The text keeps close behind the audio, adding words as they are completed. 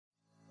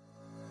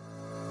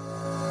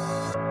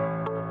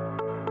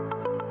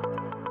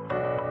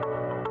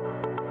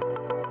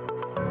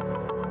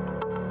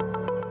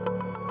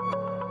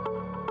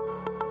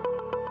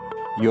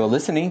You're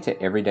listening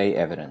to Everyday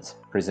Evidence,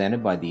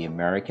 presented by the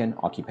American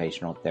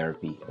Occupational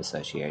Therapy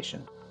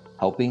Association,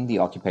 helping the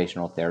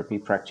occupational therapy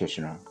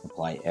practitioner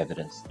apply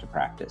evidence to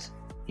practice.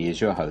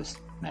 Here's your host,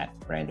 Matt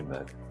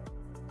Brandenburg.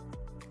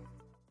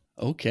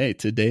 Okay,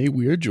 today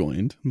we are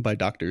joined by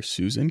Dr.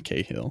 Susan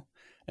Cahill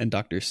and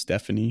Dr.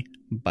 Stephanie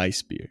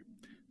Beisbier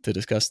to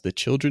discuss the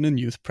Children and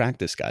Youth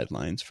Practice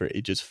Guidelines for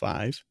ages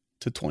 5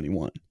 to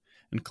 21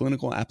 and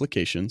clinical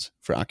applications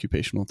for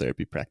occupational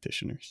therapy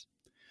practitioners.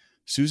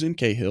 Susan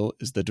Cahill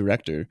is the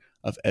Director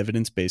of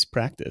Evidence-Based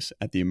Practice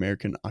at the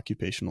American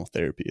Occupational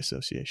Therapy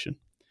Association.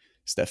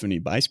 Stephanie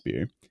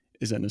Beisbier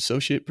is an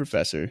Associate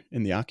Professor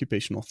in the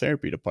Occupational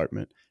Therapy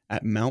Department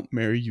at Mount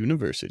Mary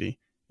University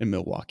in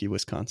Milwaukee,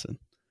 Wisconsin.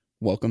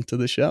 Welcome to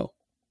the show.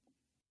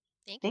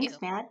 Thanks,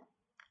 Matt.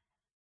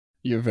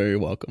 You're very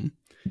welcome.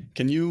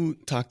 Can you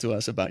talk to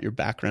us about your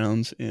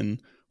backgrounds in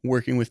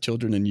working with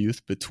children and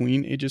youth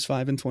between ages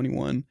 5 and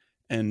 21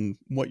 and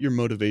what your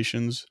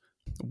motivations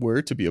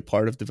were to be a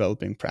part of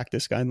developing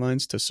practice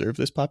guidelines to serve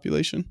this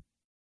population?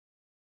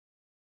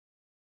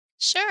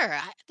 Sure.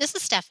 This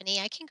is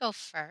Stephanie. I can go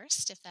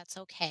first if that's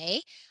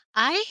okay.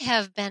 I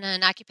have been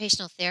an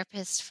occupational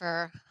therapist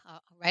for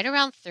right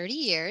around 30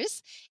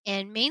 years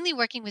and mainly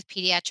working with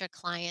pediatric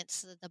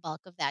clients the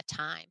bulk of that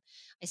time.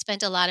 I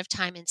spent a lot of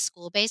time in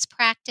school-based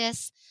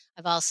practice.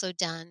 I've also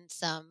done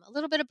a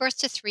little bit of birth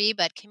to 3,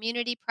 but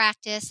community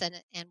practice and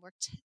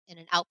worked in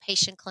an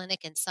outpatient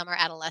clinic and summer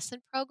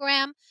adolescent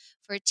program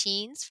for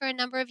teens for a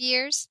number of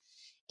years.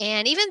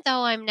 And even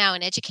though I'm now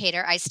an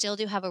educator, I still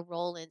do have a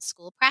role in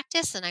school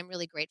practice, and I'm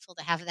really grateful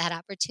to have that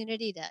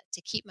opportunity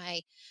to keep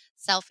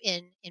myself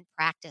in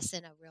practice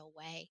in a real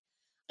way.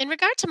 In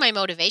regard to my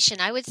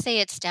motivation, I would say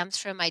it stems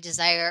from my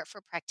desire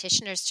for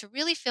practitioners to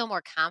really feel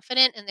more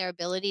confident in their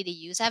ability to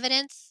use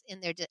evidence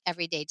in their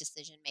everyday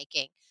decision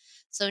making.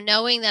 So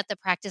knowing that the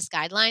practice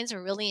guidelines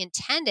are really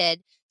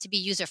intended to be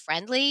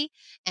user-friendly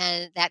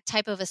and that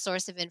type of a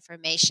source of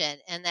information,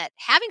 and that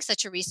having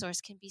such a resource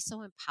can be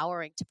so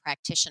empowering to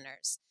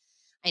practitioners.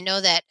 I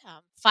know that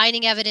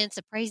finding evidence,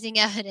 appraising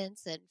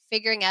evidence, and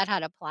figuring out how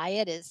to apply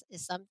it is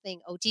something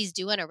OTs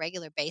do on a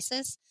regular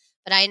basis,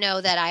 but I know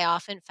that I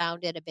often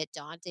found it a bit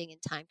daunting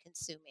and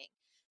time-consuming.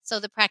 So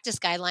the practice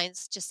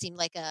guidelines just seemed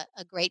like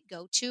a great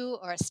go-to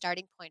or a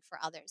starting point for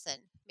others and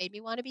made me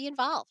want to be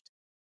involved.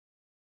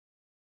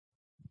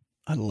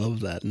 I love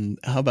that. And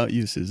how about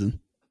you, Susan?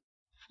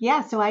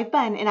 Yeah, so I've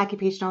been an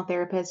occupational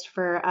therapist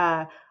for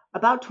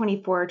about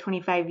 24,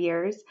 25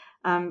 years,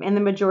 and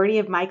the majority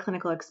of my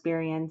clinical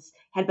experience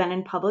had been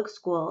in public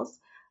schools.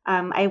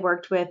 I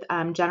worked with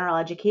general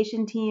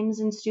education teams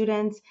and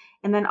students,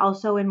 and then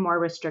also in more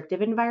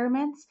restrictive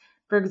environments.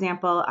 For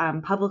example,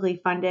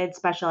 publicly funded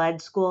special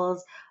ed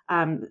schools.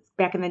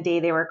 Back in the day,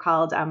 they were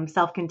called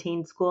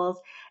self-contained schools.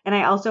 And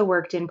I also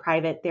worked in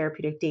private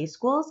therapeutic day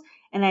schools,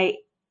 and I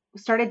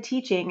started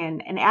teaching,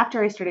 and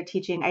after I started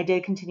teaching, I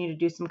did continue to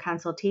do some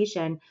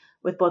consultation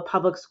with both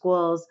public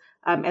schools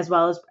as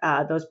well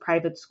as those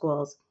private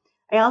schools.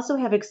 I also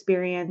have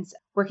experience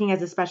working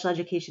as a special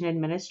education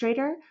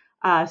administrator.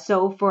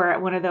 So for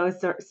one of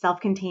those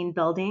self-contained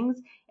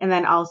buildings, and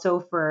then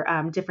also for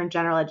different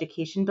general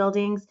education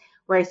buildings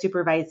where I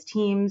supervised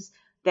teams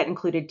that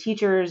included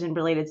teachers and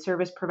related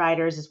service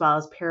providers as well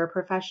as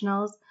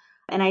paraprofessionals.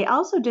 And I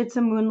also did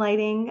some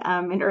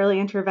moonlighting in early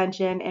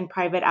intervention and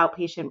private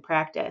outpatient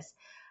practice.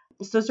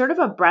 So sort of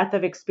a breadth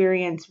of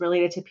experience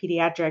related to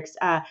pediatrics.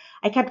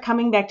 I kept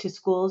coming back to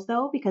schools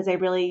though, because I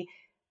really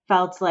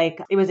felt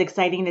like it was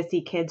exciting to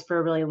see kids for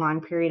a really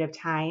long period of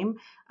time,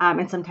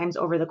 and sometimes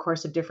over the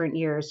course of different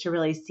years to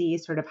really see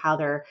sort of how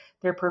their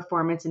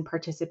performance and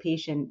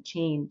participation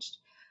changed.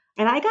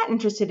 And I got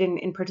interested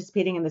in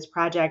participating in this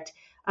project,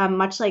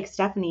 much like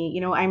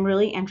Stephanie. I'm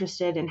really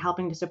interested in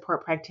helping to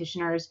support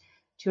practitioners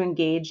to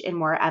engage in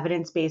more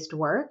evidence-based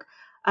work.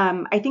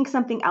 I think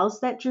something else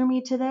that drew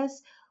me to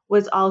this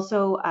was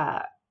also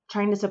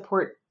trying to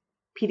support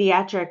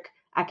pediatric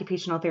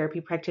occupational therapy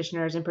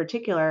practitioners in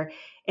particular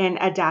in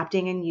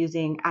adapting and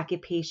using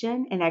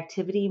occupation and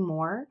activity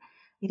more.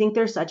 I think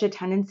there's such a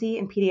tendency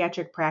in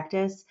pediatric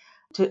practice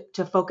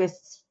to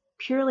focus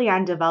purely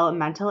on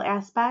developmental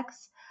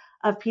aspects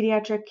of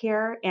pediatric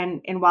care.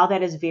 And while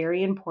that is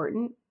very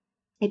important,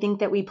 I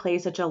think that we play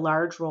such a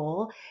large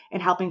role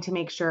in helping to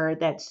make sure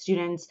that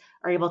students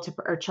are able to,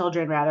 or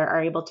children rather,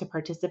 are able to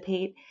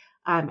participate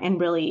and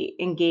really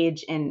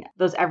engage in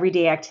those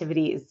everyday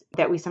activities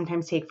that we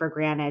sometimes take for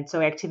granted.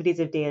 So activities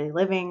of daily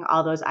living,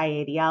 all those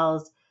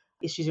IADLs,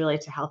 issues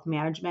related to health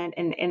management.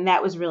 And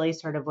that was really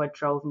sort of what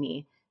drove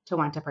me to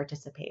want to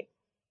participate.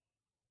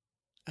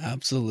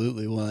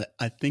 Absolutely. Well,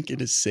 I think it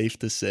is safe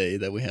to say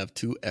that we have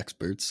two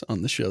experts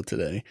on the show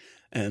today,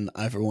 and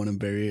I, for one, am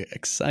very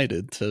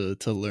excited to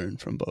learn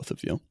from both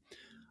of you.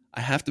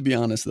 I have to be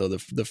honest, though,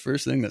 the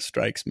first thing that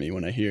strikes me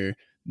when I hear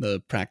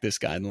the practice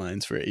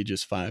guidelines for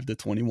ages 5 to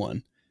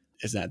 21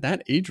 is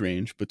that age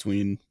range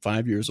between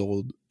 5 years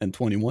old and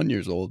 21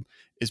 years old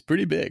is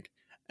pretty big.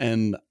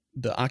 And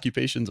the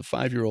occupations of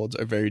 5-year-olds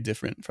are very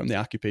different from the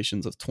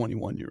occupations of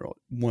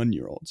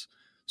 21-year-olds.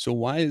 So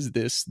why is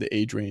this the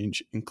age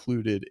range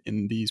included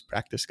in these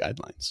practice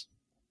guidelines?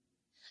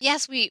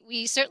 Yes,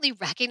 we certainly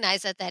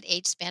recognize that that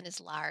age span is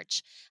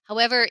large.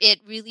 However, it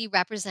really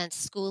represents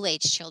school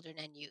age children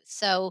and youth.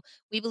 So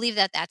we believe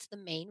that that's the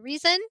main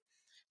reason,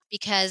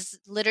 because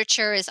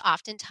literature is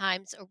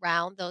oftentimes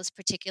around those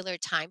particular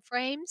time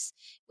frames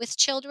with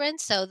children.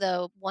 So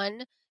the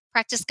one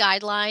practice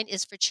guideline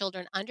is for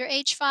children under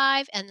age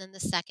 5, and then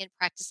the second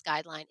practice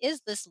guideline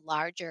is this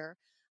larger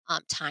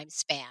time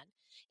span.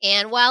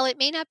 And while it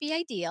may not be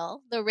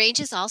ideal, the range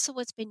is also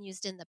what's been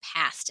used in the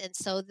past. And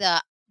so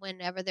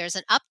whenever there's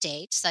an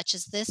update, such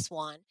as this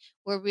one,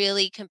 we're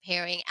really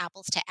comparing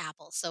apples to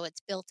apples. So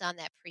it's built on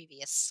that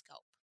previous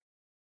scope.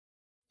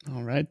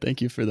 All right.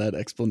 Thank you for that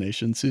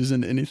explanation.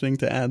 Susan, anything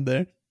to add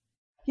there?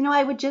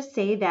 I would just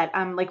say that,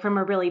 like from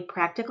a really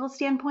practical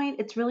standpoint,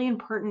 it's really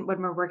important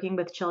when we're working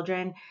with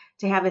children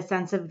to have a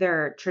sense of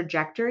their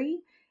trajectory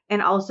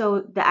and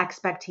also the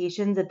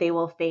expectations that they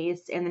will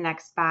face in the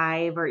next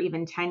 5 or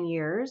even 10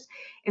 years.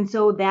 And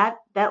so that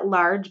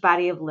large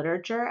body of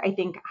literature, I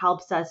think,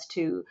 helps us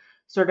to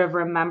sort of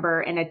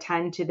remember and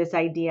attend to this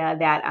idea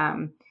that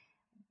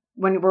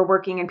when we're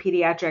working in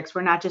pediatrics,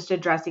 we're not just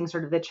addressing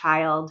sort of the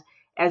child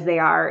as they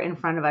are in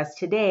front of us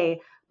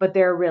today, but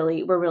we're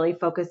really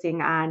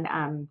focusing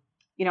on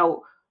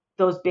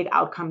those big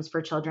outcomes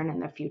for children in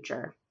the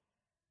future.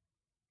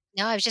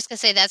 No, I was just going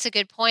to say that's a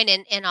good point.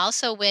 And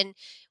also when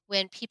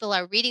people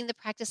are reading the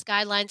practice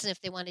guidelines, and if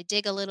they want to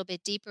dig a little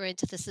bit deeper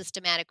into the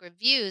systematic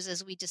reviews,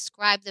 as we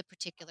describe the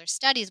particular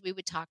studies, we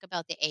would talk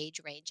about the age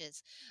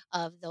ranges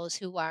of those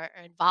who are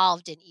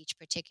involved in each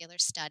particular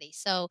study.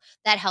 So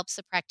that helps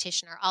the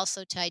practitioner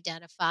also to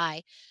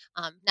identify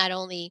not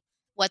only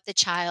what the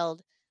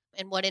child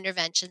and what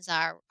interventions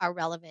are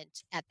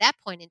relevant at that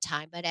point in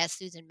time, but as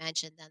Susan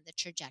mentioned, then the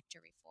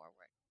trajectory forward.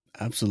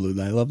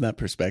 Absolutely. I love that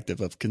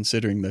perspective of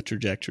considering the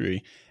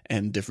trajectory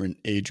and different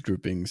age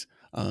groupings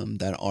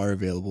that are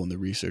available in the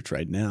research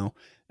right now.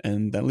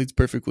 And that leads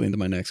perfectly into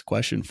my next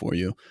question for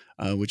you,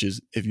 which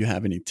is if you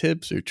have any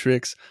tips or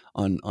tricks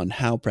on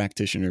how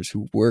practitioners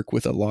who work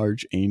with a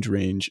large age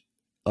range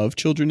of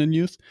children and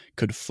youth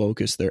could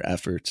focus their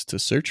efforts to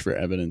search for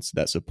evidence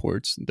that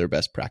supports their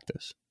best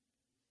practice.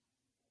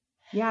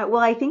 Yeah,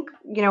 well, I think,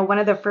 one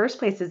of the first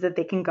places that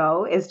they can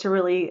go is to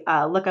really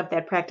look up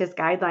that practice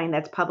guideline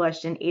that's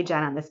published in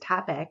AGEN on this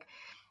topic.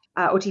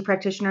 OT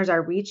practitioners,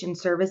 our reach and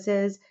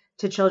services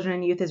to children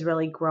and youth is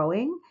really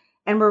growing.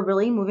 And we're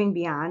really moving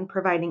beyond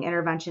providing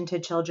intervention to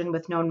children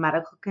with known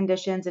medical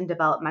conditions and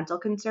developmental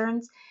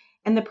concerns.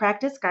 And the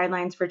practice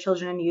guidelines for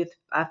children and youth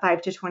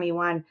 5 to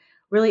 21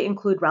 really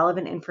include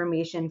relevant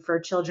information for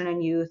children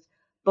and youth,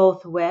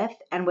 both with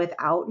and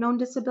without known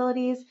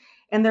disabilities.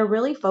 And they're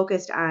really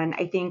focused on,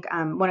 I think,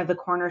 one of the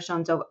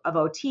cornerstones of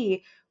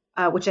OT,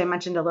 which I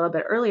mentioned a little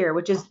bit earlier,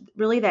 which is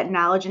really that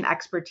knowledge and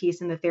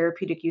expertise in the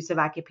therapeutic use of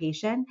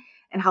occupation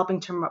and helping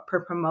to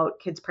promote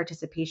kids'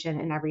 participation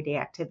in everyday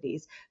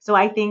activities. So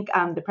I think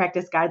the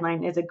practice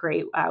guideline is a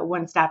great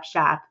one-stop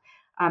shop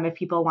if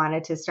people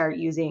wanted to start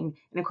using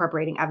and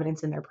incorporating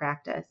evidence in their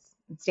practice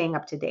and staying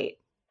up to date.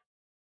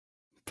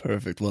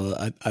 Perfect. Well,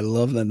 I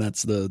love that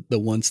that's the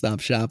one-stop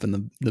shop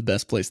and the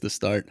best place to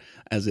start,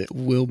 as it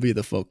will be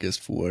the focus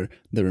for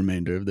the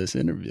remainder of this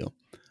interview.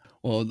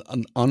 Well,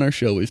 on our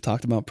show, we've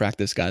talked about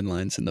practice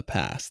guidelines in the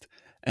past.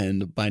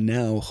 And by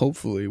now,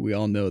 hopefully, we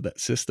all know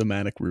that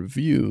systematic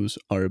reviews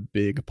are a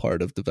big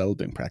part of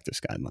developing practice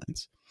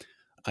guidelines.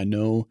 I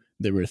know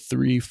there were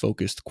 3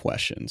 focused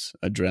questions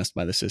addressed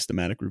by the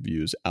systematic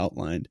reviews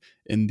outlined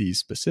in these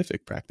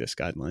specific practice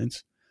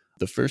guidelines.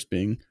 The first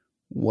being,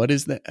 what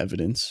is the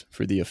evidence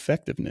for the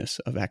effectiveness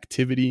of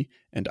activity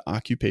and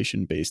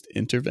occupation-based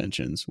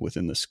interventions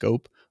within the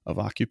scope of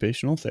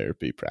occupational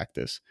therapy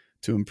practice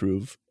to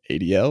improve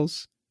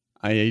ADLs,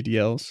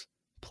 IADLs,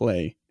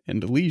 play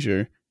and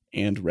leisure,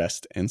 and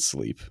rest and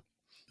sleep?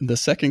 The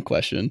second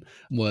question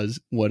was,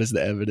 what is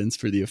the evidence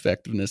for the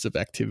effectiveness of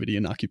activity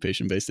and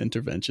occupation-based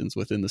interventions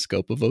within the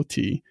scope of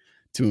OT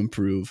to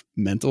improve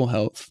mental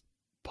health,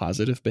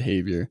 positive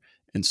behavior,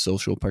 and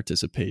social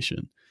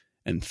participation?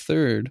 And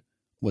third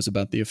was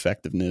about the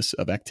effectiveness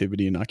of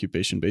activity and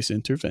occupation-based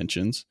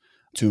interventions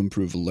to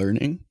improve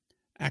learning,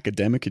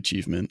 academic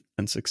achievement,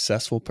 and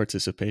successful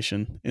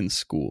participation in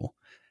school.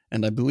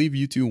 And I believe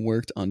you two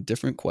worked on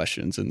different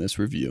questions in this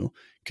review.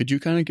 Could you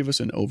kind of give us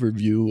an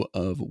overview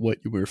of what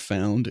you were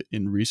found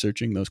in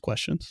researching those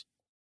questions?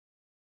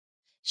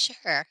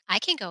 Sure. I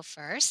can go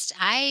first.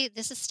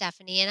 This is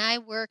Stephanie, and I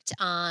worked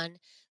on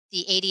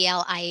the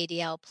ADL,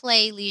 IADL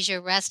play, leisure,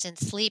 rest, and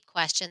sleep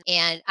question.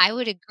 And I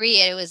would agree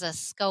it was a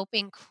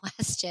scoping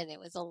question. It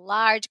was a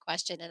large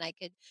question, and I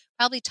could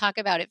probably talk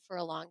about it for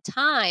a long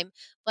time,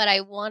 but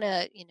I want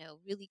to,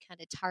 really kind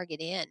of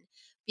target in,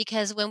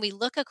 because when we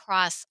look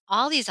across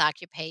all these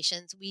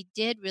occupations, we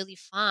did really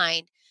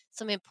find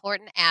some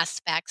important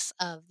aspects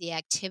of the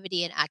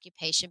activity and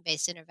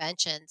occupation-based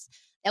interventions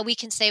that we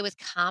can say with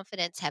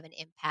confidence have an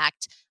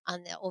impact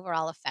on the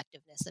overall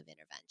effectiveness of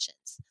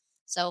interventions.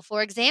 So,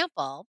 for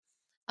example,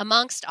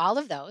 amongst all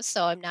of those,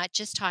 so I'm not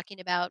just talking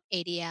about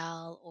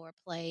ADL or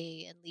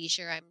play and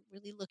leisure, I'm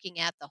really looking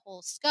at the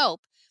whole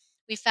scope.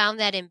 We found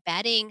that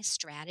embedding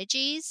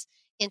strategies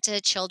into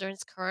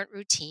children's current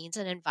routines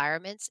and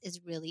environments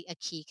is really a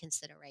key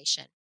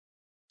consideration.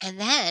 And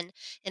then,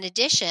 in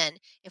addition,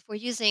 if we're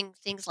using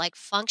things like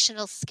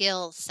functional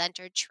skills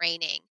centered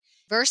training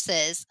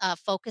versus a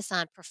focus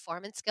on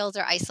performance skills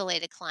or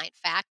isolated client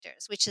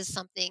factors, which is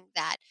something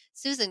that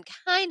Susan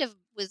kind of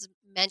was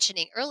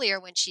mentioning earlier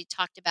when she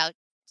talked about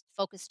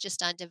focus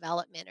just on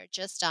development or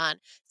just on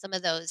some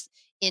of those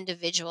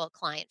individual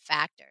client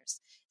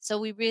factors. So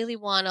we really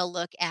want to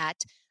look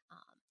at um,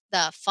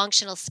 the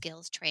functional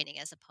skills training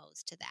as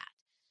opposed to that.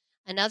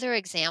 Another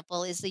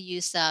example is the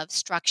use of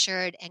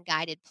structured and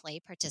guided play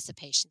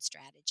participation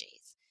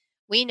strategies.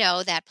 We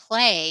know that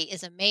play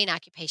is a main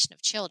occupation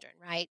of children,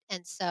 right?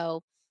 And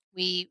so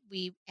we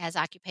as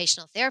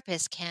occupational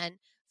therapists can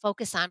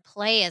focus on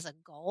play as a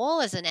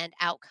goal, as an end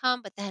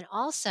outcome, but then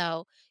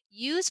also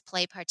use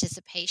play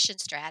participation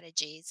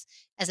strategies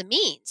as a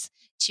means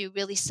to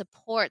really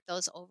support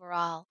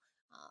um,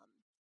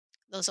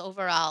 those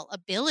overall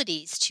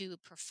abilities to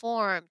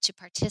perform, to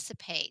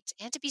participate,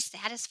 and to be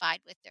satisfied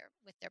with their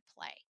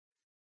play.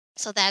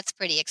 So that's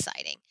pretty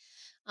exciting.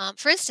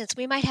 For instance,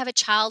 we might have a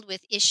child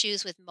with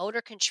issues with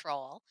motor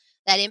control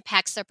that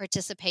impacts their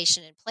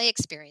participation in play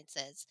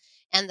experiences.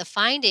 And the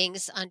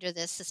findings under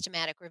this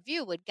systematic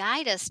review would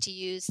guide us to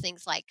use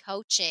things like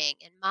coaching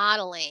and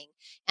modeling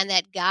and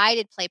that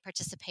guided play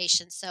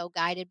participation. So,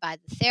 guided by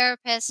the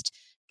therapist,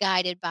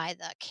 guided by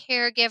the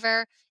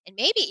caregiver, and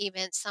maybe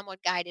even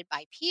somewhat guided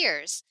by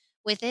peers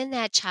within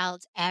that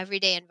child's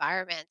everyday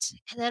environment.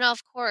 And then,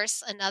 of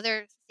course,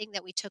 another thing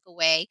that we took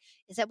away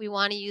is that we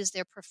want to use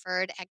their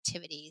preferred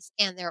activities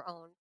and their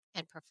own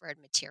and preferred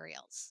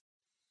materials.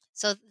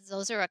 So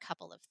those are a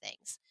couple of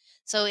things.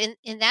 So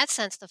in that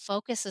sense, the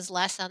focus is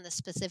less on the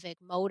specific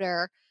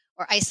motor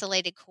or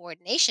isolated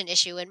coordination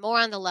issue and more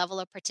on the level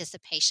of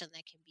participation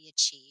that can be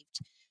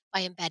achieved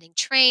by embedding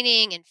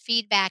training and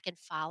feedback and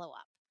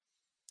follow-up.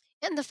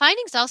 And the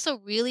findings also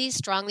really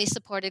strongly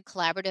supported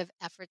collaborative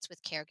efforts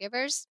with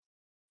caregivers.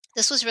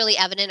 This was really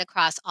evident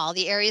across all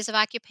the areas of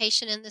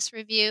occupation in this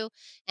review,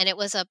 and it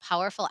was a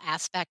powerful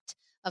aspect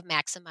of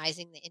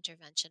maximizing the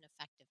intervention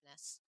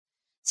effectiveness.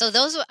 So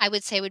those, I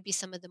would say, would be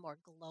some of the more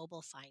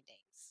global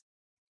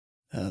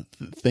findings.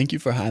 Thank you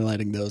for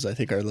highlighting those. I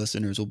think our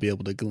listeners will be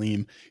able to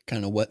glean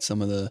kind of what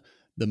some of the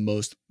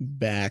most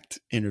backed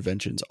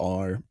interventions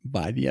are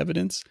by the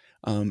evidence,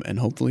 and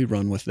hopefully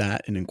run with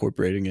that and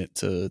incorporating it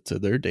to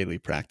their daily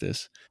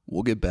practice.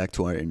 We'll get back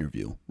to our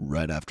interview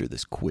right after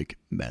this quick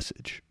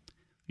message.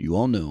 You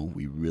all know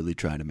we really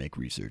try to make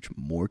research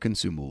more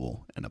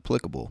consumable and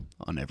applicable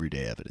on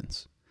everyday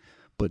evidence.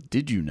 But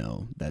did you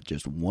know that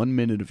just 1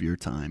 minute of your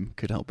time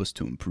could help us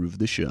to improve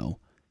the show,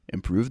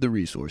 improve the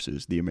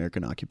resources the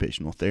American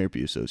Occupational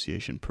Therapy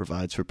Association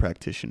provides for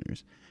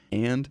practitioners,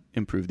 and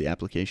improve the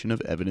application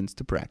of evidence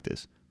to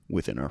practice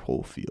within our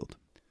whole field?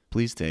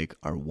 Please take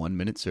our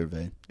 1-minute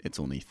survey. It's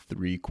only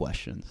 3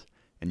 questions,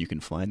 and you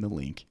can find the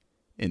link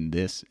in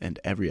this and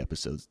every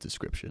episode's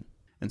description,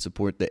 and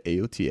support the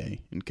AOTA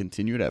in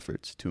continued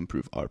efforts to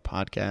improve our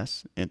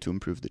podcasts and to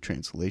improve the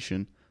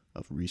translation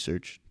of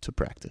research to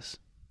practice.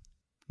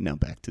 Now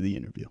back to the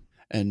interview.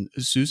 And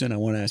Susan, I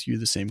want to ask you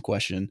the same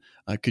question.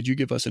 Could you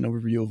give us an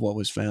overview of what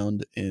was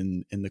found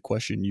in the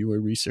question you were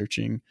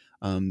researching,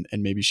 and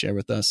maybe share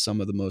with us some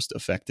of the most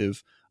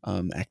effective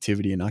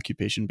activity and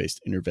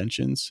occupation-based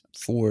interventions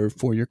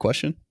for your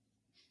question?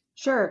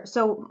 Sure.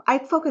 So I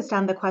focused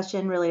on the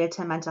question related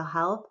to mental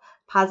health,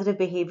 positive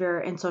behavior,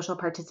 and social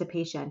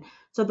participation.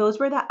 So those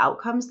were the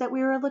outcomes that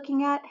we were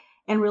looking at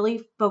and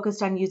really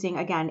focused on using,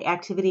 again,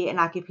 activity and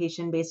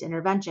occupation-based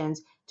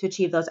interventions to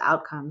achieve those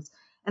outcomes.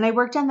 And I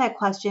worked on that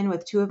question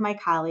with 2 of my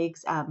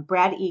colleagues,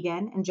 Brad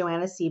Egan and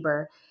Joanna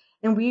Sieber.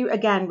 And we,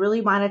 again,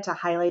 really wanted to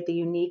highlight the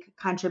unique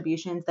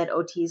contributions that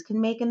OTs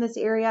can make in this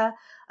area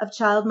of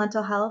child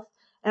mental health.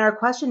 And our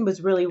question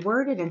was really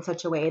worded in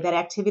such a way that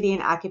activity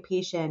and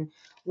occupation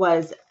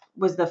was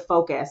the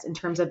focus in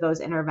terms of those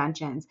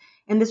interventions.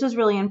 And this was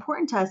really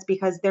important to us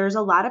because there's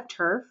a lot of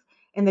turf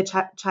in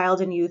the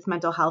child and youth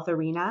mental health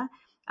arena.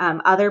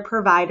 Other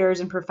providers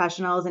and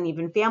professionals and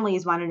even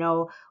families want to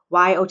know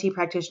why OT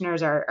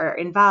practitioners are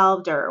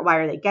involved, or why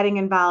are they getting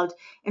involved,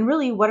 and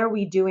really what are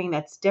we doing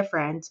that's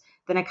different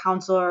than a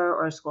counselor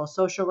or a school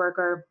social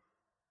worker.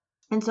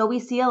 And so we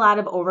see a lot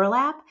of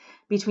overlap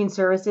between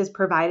services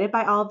provided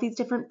by all of these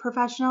different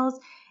professionals,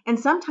 and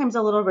sometimes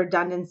a little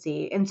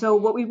redundancy. And so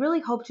what we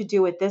really hope to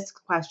do with this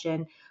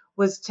question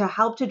was to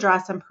help to draw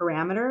some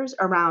parameters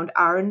around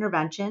our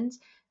interventions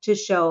to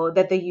show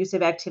that the use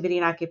of activity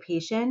and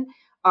occupation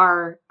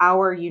are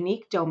our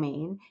unique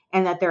domain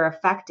and that they're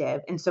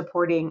effective in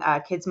supporting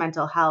kids'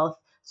 mental health,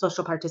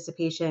 social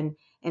participation,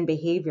 and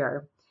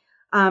behavior.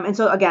 And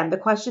so again, the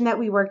question that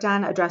we worked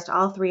on addressed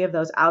all 3 of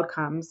those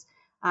outcomes.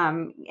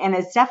 And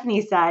as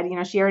Stephanie said,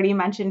 she already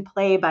mentioned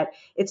play, but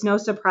it's no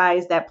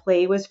surprise that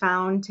play was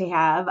found to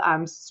have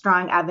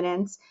strong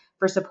evidence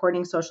for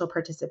supporting social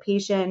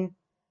participation.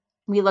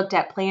 We looked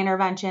at play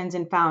interventions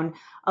and found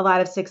a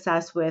lot of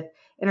success with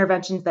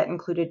interventions that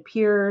included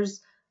peers,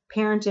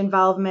 parent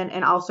involvement,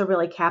 and also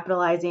really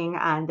capitalizing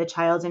on the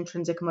child's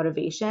intrinsic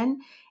motivation.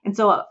 And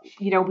so,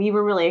 we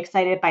were really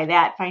excited by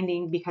that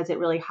finding because it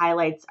really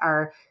highlights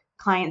our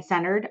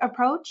client-centered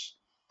approach.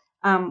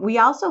 We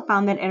also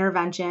found that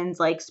interventions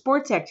like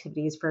sports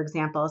activities, for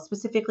example,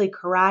 specifically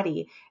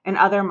karate and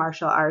other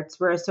martial arts,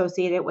 were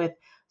associated with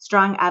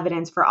strong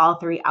evidence for all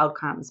three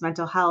outcomes: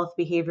 mental health,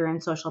 behavior,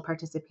 and social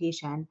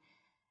participation.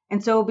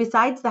 And so,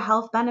 besides the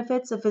health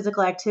benefits of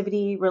physical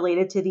activity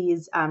related to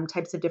these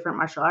types of different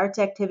martial arts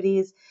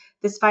activities,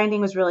 this finding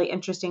was really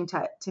interesting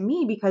to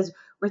me because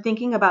we're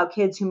thinking about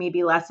kids who may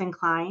be less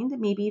inclined,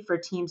 maybe for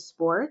team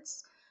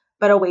sports,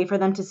 but a way for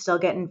them to still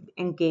get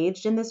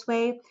engaged in this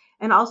way.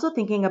 And also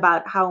thinking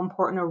about how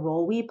important a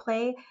role we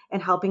play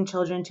in helping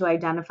children to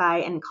identify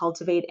and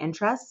cultivate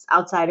interests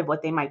outside of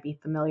what they might be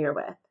familiar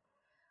with.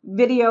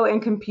 Video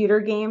and computer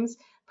games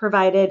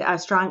provided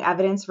strong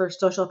evidence for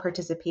social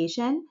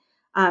participation.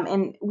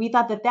 And we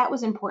thought that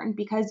was important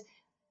because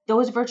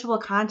those virtual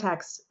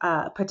contexts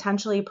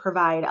potentially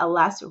provide a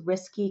less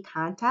risky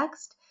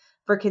context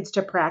for kids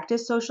to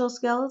practice social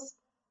skills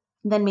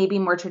than maybe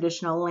more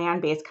traditional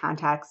land-based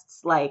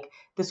contexts like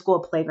the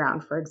school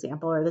playground, for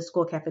example, or the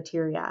school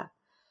cafeteria.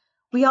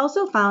 We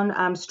also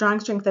found strong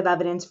strength of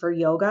evidence for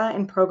yoga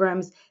and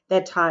programs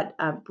that taught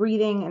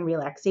breathing and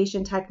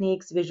relaxation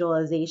techniques,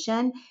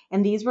 visualization,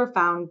 and these were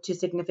found to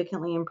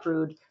significantly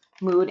improve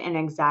mood and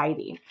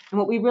anxiety. And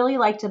what we really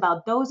liked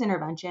about those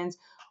interventions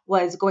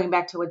was, going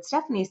back to what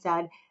Stephanie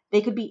said,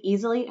 they could be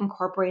easily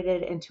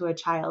incorporated into a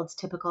child's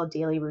typical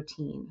daily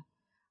routine,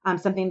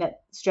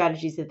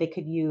 strategies that they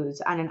could use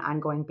on an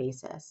ongoing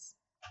basis.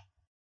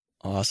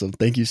 Awesome.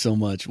 Thank you so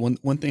much.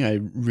 One thing I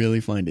really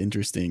find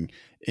interesting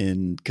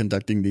in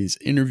conducting these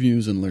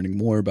interviews and learning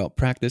more about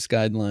practice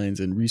guidelines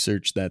and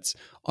research that's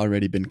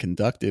already been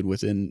conducted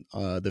within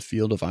the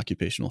field of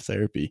occupational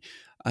therapy,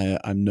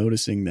 I'm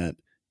noticing that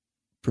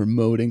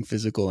promoting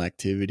physical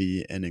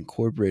activity and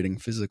incorporating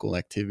physical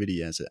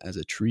activity as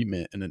a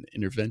treatment and an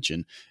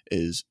intervention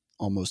is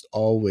almost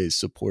always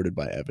supported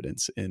by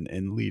evidence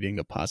and leading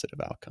to positive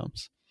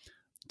outcomes.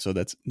 So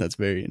that's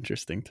very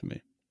interesting to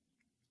me.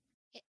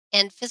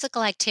 And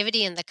physical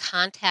activity in the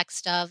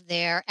context of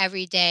their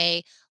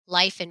everyday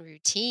life and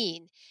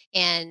routine,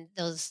 and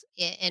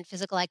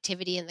physical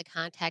activity in the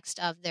context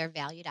of their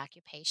valued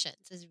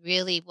occupations is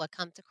really what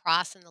comes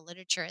across in the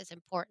literature as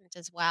important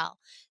as well.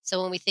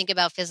 So when we think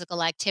about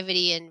physical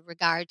activity in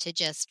regard to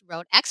just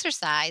rote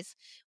exercise,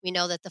 we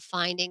know that the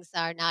findings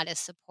are not as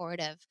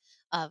supportive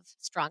of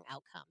strong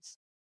outcomes.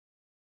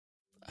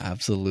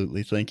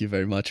 Absolutely. Thank you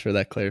very much for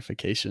that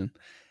clarification.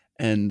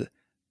 And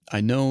I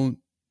know,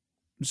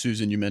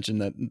 Susan, you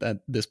mentioned that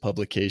this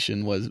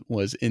publication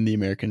was in the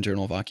American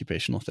Journal of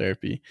Occupational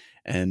Therapy,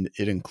 and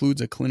it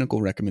includes a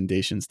clinical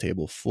recommendations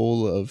table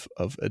full of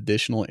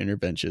additional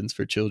interventions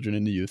for children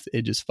and youth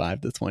ages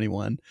 5 to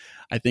 21.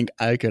 I think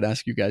I could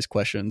ask you guys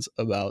questions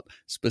about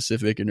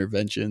specific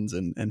interventions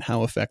and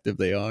how effective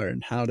they are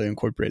and how to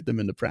incorporate them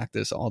into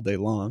practice all day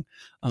long.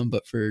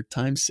 But for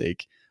time's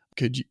sake,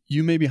 could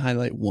you maybe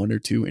highlight one or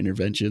two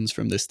interventions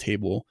from this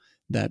table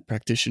that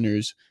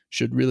practitioners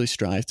should really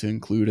strive to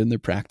include in their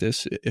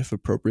practice if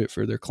appropriate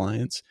for their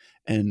clients,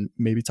 and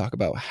maybe talk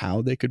about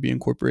how they could be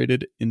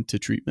incorporated into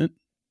treatment?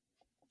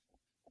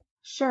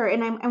 Sure.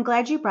 And I'm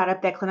glad you brought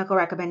up that clinical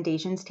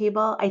recommendations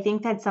table. I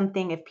think that's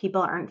something, if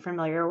people aren't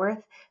familiar with,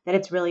 that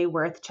it's really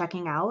worth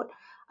checking out.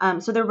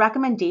 So the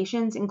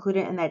recommendations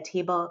included in that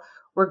table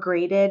were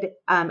graded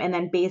and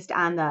then based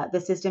on the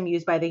system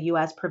used by the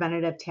U.S.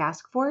 Preventative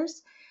Task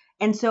Force.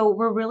 And so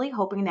we're really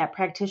hoping that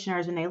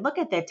practitioners, when they look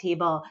at that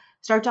table,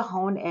 start to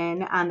hone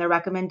in on the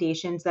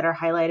recommendations that are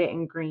highlighted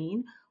in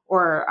green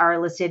or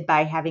are listed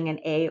by having an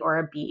A or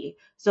a B.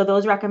 So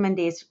those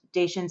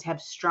recommendations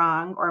have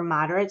strong or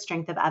moderate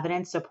strength of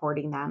evidence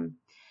supporting them.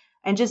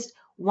 And just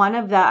one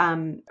of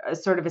the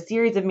sort of a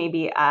series of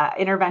maybe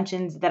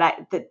interventions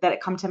that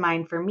come to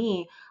mind for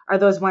me are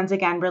those ones,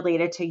 again,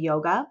 related to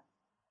yoga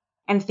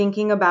and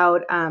thinking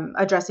about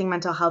addressing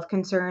mental health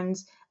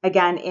concerns,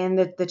 again, in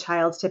the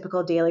child's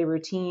typical daily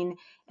routine.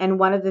 And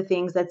one of the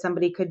things that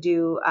somebody could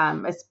do,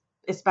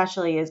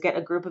 especially, is get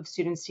a group of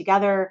students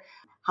together,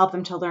 help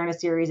them to learn a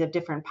series of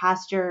different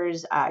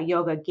postures,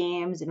 yoga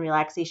games, and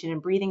relaxation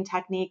and breathing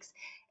techniques,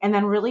 and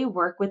then really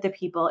work with the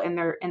people in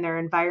their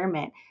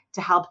environment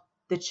to help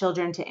the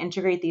children to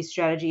integrate these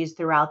strategies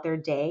throughout their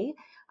day.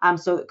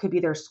 So it could be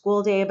their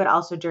school day, but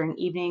also during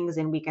evenings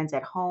and weekends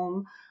at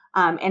home,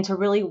 and to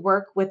really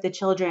work with the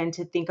children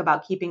to think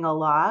about keeping a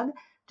log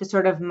to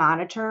sort of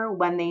monitor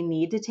when they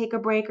need to take a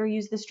break or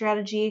use the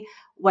strategy,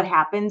 what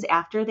happens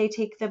after they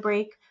take the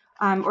break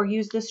or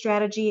use the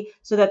strategy,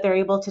 so that they're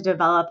able to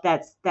develop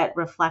that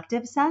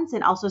reflective sense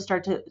and also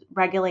start to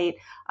regulate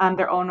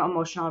their own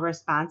emotional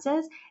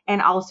responses,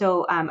 and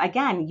also,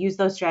 again, use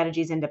those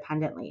strategies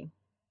independently.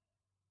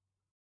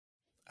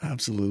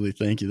 Absolutely.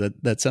 Thank you.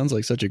 That sounds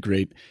like such a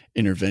great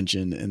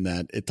intervention in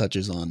that it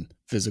touches on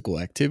physical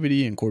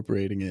activity,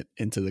 incorporating it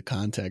into the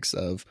context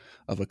of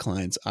a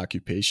client's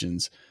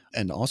occupations,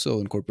 and also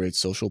incorporates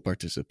social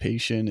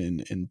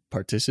participation and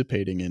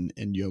participating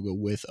in yoga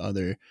with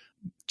other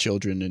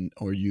children and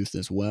or youth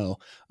as well,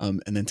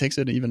 and then takes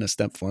it even a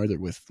step farther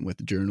with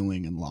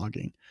journaling and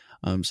logging.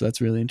 So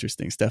that's really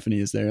interesting. Stephanie,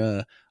 is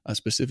there a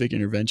specific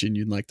intervention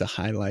you'd like to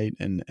highlight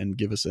and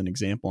give us an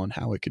example on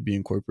how it could be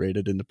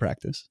incorporated into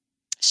practice?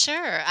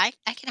 Sure. I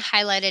can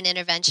highlight an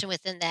intervention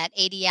within that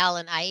ADL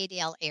and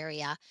IADL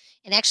area.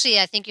 And actually,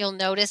 I think you'll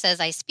notice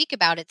as I speak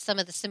about it, some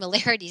of the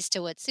similarities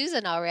to what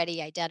Susan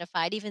already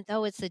identified, even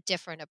though it's a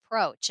different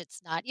approach.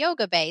 It's not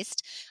yoga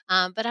based,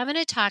 but I'm going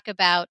to talk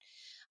about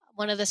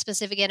one of the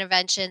specific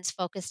interventions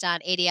focused on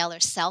ADL or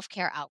self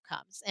care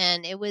outcomes.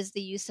 And it was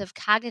the use of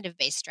cognitive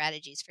based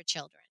strategies for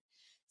children.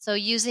 So,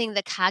 using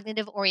the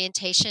cognitive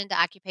orientation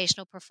to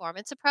occupational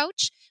performance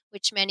approach,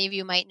 which many of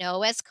you might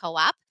know as co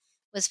op,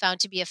 was found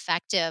to be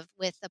effective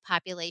with the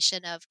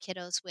population of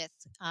kiddos with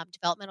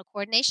developmental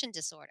coordination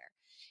disorder.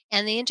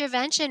 And the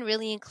intervention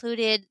really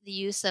included the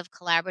use of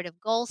collaborative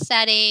goal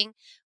setting,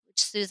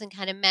 which Susan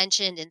kind of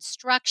mentioned,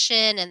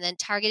 instruction, and then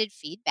targeted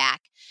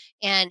feedback.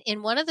 And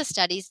in one of the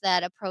studies,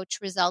 that approach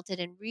resulted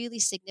in really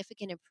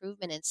significant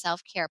improvement in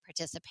self care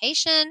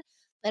participation,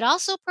 but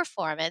also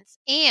performance.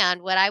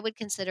 And what I would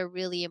consider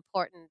really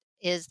important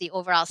is the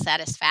overall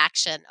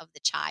satisfaction of the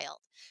child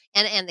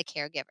and the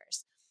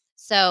caregivers.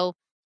 So,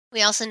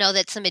 we also know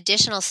that some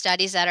additional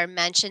studies that are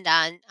mentioned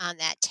on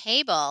that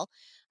table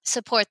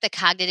support the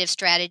cognitive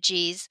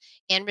strategies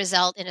and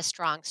result in a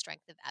strong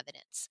strength of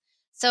evidence.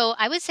 So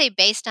I would say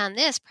based on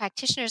this,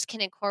 practitioners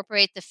can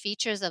incorporate the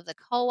features of the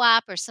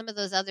co-op or some of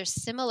those other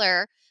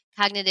similar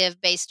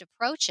cognitive-based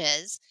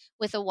approaches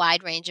with a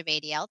wide range of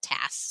ADL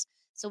tasks.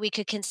 So we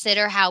could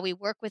consider how we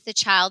work with the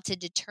child to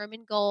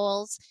determine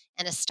goals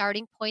and a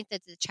starting point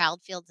that the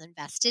child feels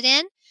invested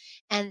in,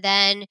 and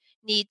then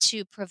need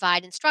to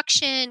provide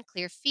instruction,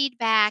 clear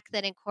feedback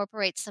that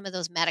incorporates some of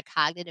those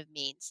metacognitive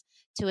means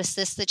to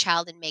assist the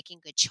child in making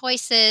good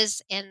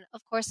choices and,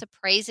 of course,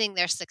 appraising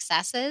their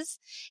successes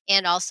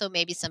and also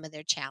maybe some of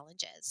their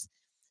challenges.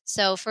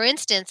 So, for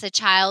instance, a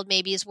child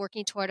maybe is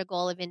working toward a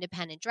goal of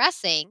independent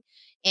dressing,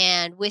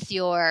 and with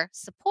your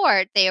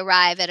support, they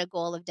arrive at a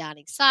goal of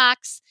donning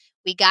socks.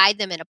 We guide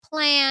them in a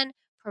plan,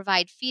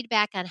 provide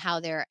feedback on how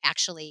they're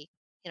actually,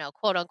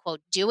 quote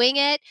unquote, doing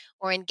it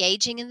or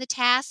engaging in the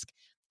task,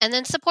 and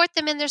then support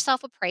them in their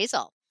self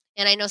appraisal.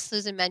 And I know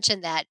Susan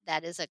mentioned that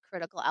that is a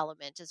critical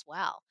element as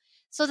well.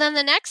 So then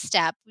the next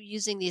step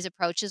using these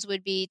approaches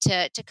would be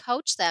to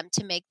coach them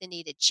to make the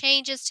needed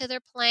changes to their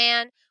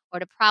plan or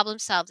to problem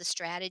solve the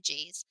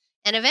strategies.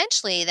 And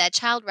eventually that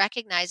child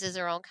recognizes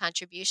their own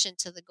contribution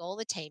to the goal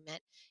attainment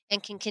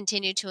and can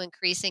continue to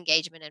increase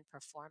engagement and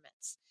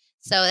performance.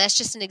 So that's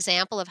just an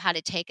example of how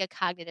to take a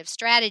cognitive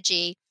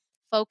strategy,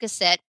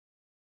 focus it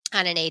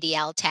on an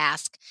ADL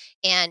task,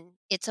 and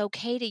it's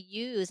okay to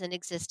use an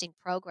existing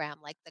program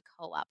like the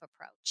co-op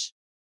approach.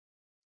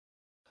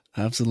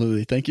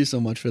 Absolutely. Thank you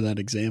so much for that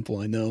example.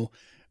 I know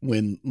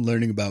when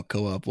learning about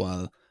co-op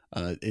while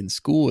in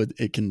school,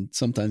 it can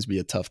sometimes be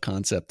a tough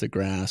concept to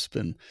grasp,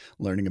 and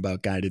learning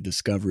about guided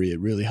discovery, it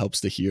really helps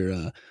to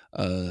hear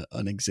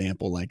an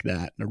example like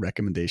that, a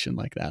recommendation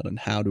like that on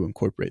how to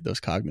incorporate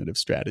those cognitive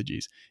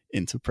strategies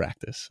into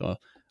practice. So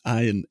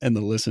I and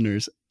the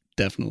listeners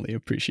definitely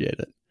appreciate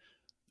it.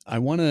 I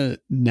want to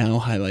now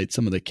highlight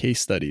some of the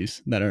case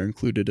studies that are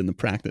included in the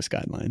practice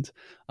guidelines.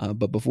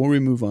 But before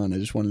we move on, I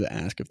just wanted to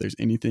ask if there's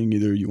anything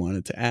either you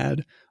wanted to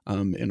add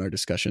in our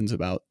discussions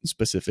about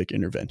specific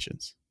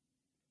interventions.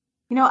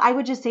 I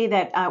would just say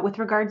that with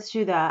regards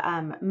to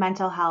the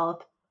mental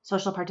health,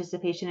 social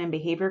participation, and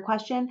behavior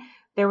question,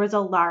 there was a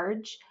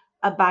large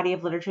body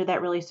of literature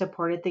that really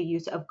supported the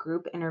use of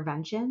group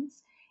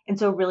interventions. And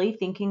so really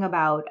thinking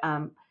about,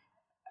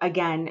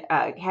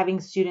 having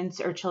students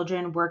or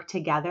children work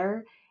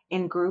together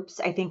in groups,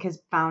 I think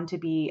has found to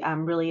be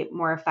really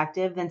more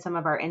effective than some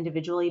of our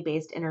individually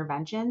based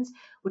interventions,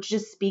 which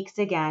just speaks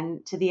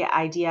again to the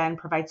idea and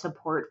provides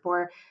support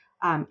for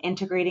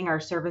integrating our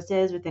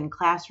services within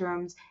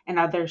classrooms and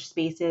other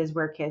spaces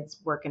where kids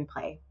work and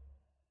play.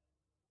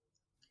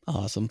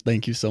 Awesome.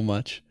 Thank you so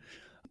much.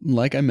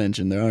 Like I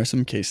mentioned, there are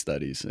some case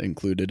studies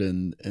included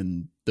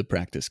in the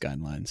practice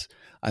guidelines.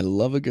 I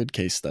love a good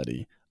case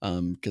study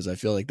because I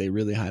feel like they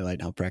really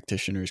highlight how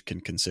practitioners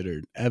can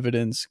consider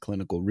evidence,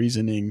 clinical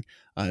reasoning,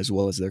 as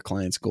well as their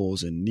clients'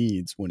 goals and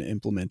needs when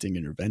implementing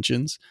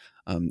interventions.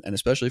 And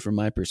especially from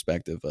my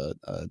perspective,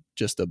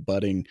 just a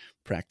budding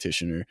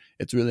practitioner,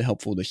 it's really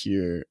helpful to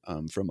hear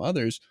from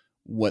others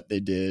what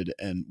they did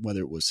and whether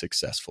it was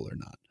successful or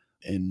not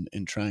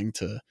in trying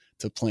to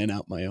plan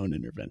out my own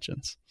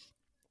interventions.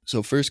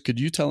 So first, could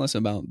you tell us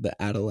about the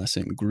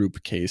adolescent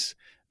group case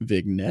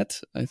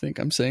Vignette, I think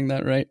I'm saying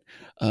that right,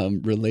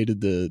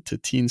 related to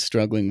teens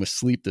struggling with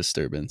sleep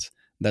disturbance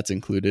that's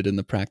included in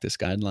the practice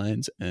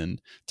guidelines, and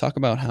talk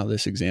about how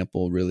this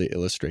example really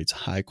illustrates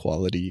high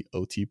quality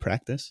OT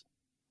practice?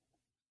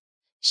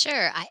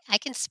 Sure, I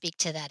can speak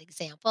to that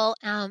example.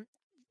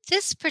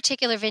 This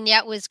particular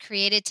vignette was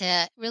created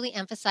to really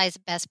emphasize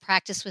best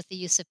practice with the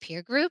use of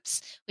peer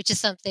groups, which is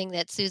something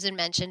that Susan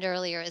mentioned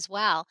earlier as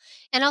well,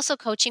 and also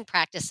coaching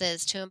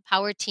practices to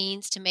empower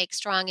teens to make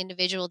strong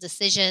individual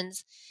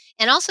decisions,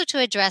 and also to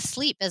address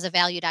sleep as a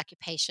valued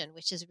occupation,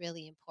 which is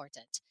really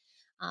important.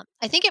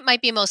 I think it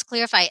might be most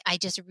clear if I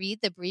just read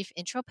the brief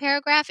intro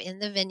paragraph in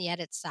the vignette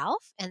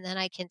itself, and then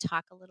I can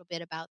talk a little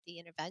bit about the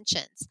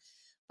interventions.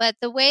 But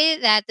the way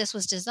that this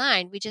was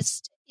designed, we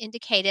just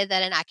indicated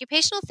that an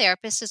occupational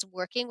therapist is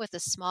working with a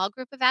small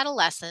group of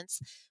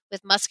adolescents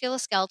with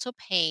musculoskeletal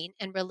pain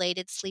and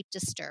related sleep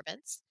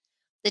disturbance.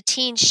 The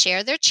teens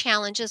share their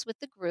challenges with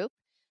the group.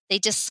 They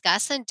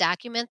discuss and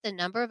document the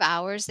number of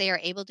hours they are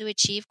able to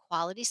achieve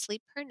quality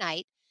sleep per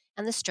night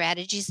and the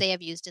strategies they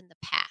have used in the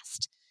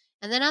past.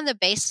 And then, on the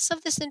basis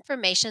of this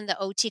information, the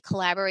OT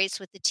collaborates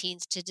with the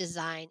teens to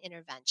design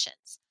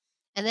interventions.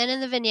 And then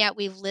in the vignette,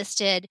 we've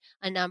listed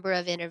a number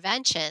of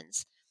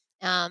interventions.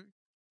 And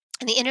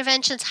the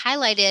interventions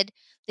highlighted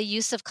the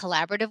use of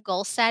collaborative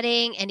goal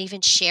setting and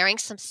even sharing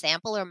some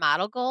sample or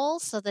model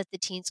goals so that the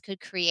teens could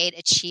create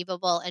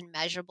achievable and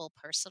measurable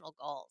personal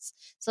goals.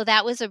 So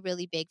that was a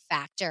really big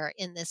factor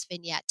in this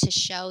vignette to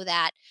show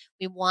that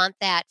we want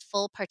that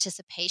full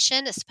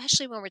participation,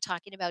 especially when we're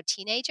talking about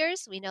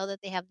teenagers. We know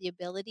that they have the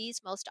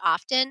abilities most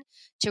often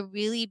to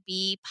really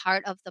be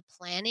part of the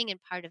planning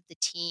and part of the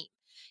team.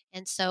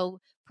 And so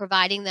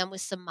providing them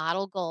with some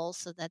model goals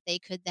so that they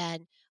could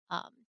then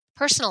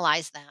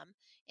personalize them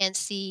and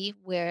see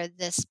where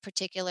this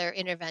particular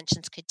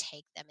interventions could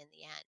take them in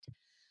the end.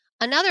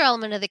 Another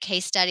element of the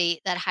case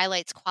study that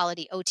highlights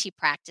quality OT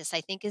practice,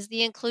 I think, is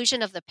the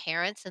inclusion of the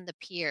parents and the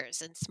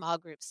peers in small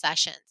group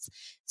sessions.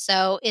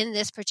 So in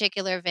this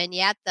particular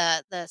vignette,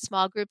 the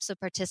small groups of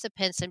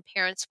participants and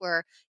parents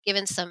were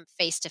given some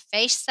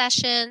face-to-face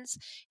sessions,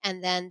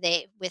 and then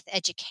they with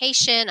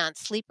education on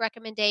sleep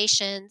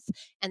recommendations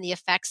and the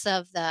effects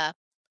of the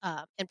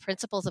and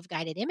principles of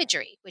guided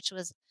imagery, which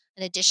was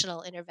an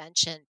additional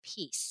intervention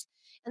piece.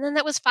 And then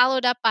that was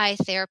followed up by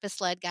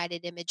therapist-led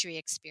guided imagery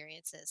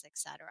experiences,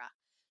 etc.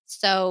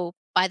 So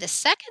by the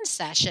second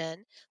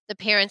session, the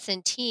parents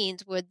and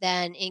teens would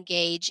then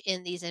engage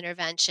in these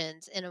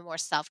interventions in a more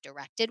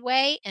self-directed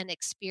way and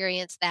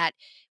experience that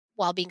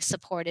while being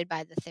supported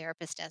by the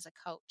therapist as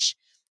a coach.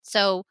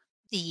 So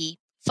the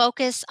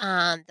focus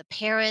on the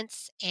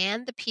parents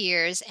and the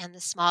peers and the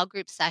small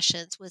group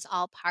sessions was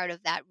all part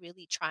of that,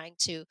 really trying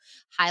to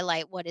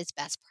highlight what is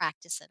best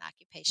practice in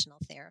occupational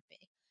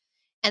therapy.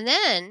 And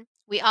then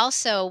we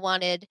also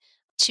wanted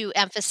to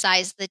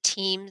emphasize the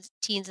teens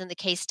in the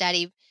case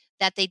study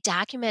that they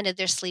documented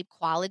their sleep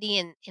quality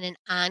in an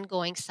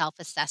ongoing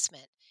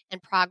self-assessment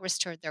and progress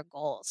toward their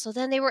goals. So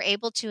then they were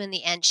able to, in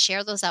the end,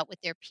 share those out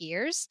with their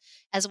peers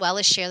as well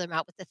as share them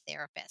out with the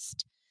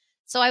therapist.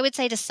 So I would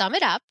say, to sum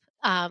it up,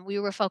 we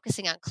were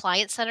focusing on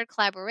client-centered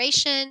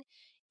collaboration,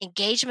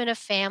 engagement of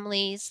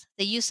families,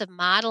 the use of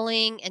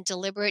modeling and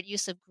deliberate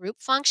use of group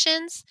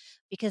functions,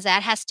 because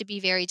that has to be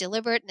very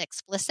deliberate and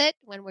explicit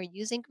when we're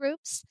using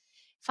groups,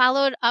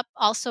 followed up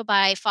also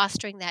by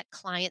fostering that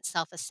client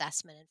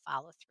self-assessment and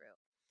follow-through.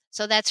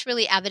 So that's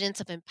really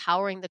evidence of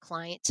empowering the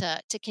client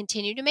to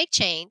continue to make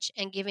change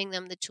and giving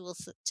them the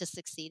tools to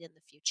succeed in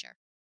the future.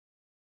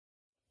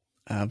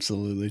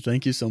 Absolutely.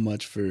 Thank you so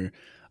much for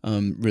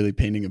really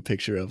painting a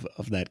picture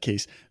of that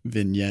case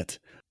vignette.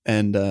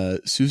 And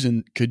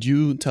Susan, could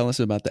you tell us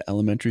about the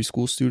elementary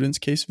school students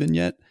case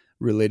vignette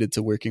related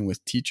to working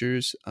with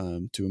teachers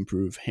to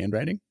improve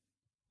handwriting?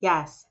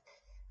 Yes,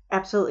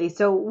 absolutely.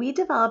 So we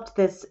developed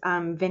this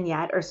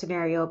vignette or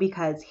scenario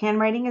because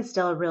handwriting is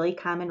still a really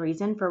common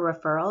reason for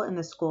referral in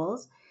the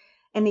schools.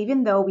 And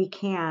even though we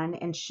can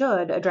and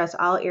should address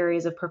all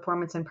areas of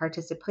performance and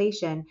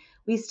participation,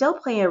 we still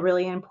play a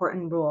really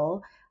important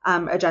role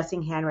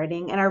addressing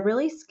handwriting and are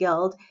really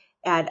skilled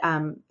at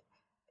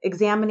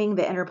examining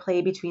the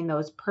interplay between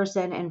those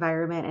person,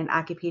 environment, and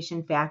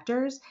occupation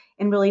factors,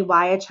 and really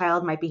why a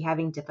child might be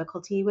having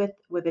difficulty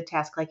with a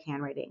task like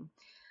handwriting.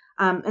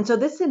 And so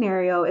this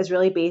scenario is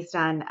really based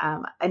on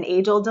an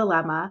age-old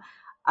dilemma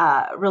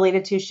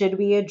related to, should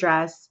we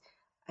address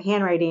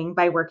handwriting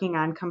by working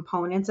on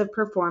components of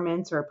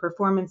performance or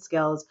performance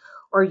skills,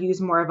 or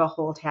use more of a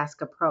whole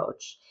task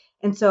approach.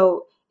 And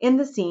so in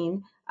the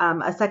scene,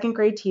 a second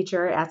grade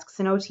teacher asks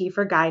an OT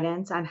for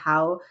guidance on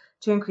how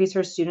to increase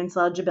her students'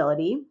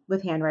 legibility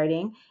with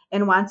handwriting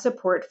and wants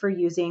support for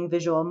using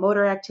visual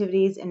motor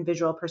activities and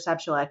visual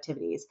perceptual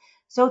activities.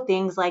 So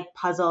things like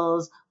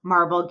puzzles,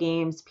 marble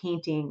games,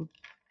 painting.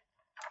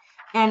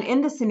 And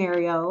in the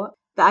scenario,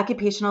 the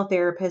occupational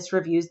therapist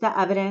reviews the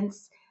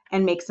evidence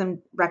and makes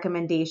some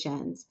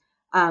recommendations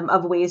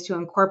of ways to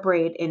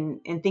incorporate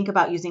and think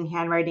about using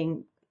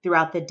handwriting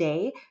throughout the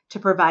day to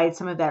provide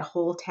some of that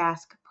whole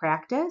task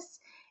practice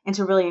and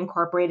to really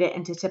incorporate it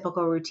into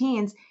typical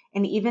routines,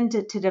 and even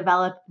to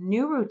develop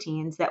new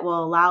routines that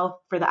will allow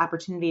for the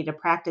opportunity to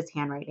practice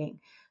handwriting.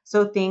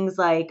 So things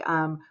like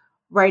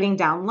writing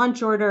down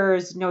lunch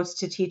orders, notes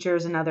to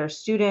teachers and other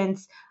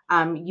students,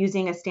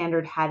 using a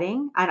standard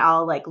heading on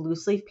all like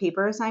loose leaf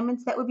paper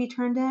assignments that would be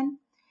turned in.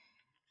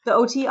 The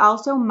OT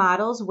also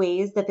models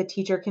ways that the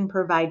teacher can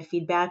provide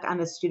feedback on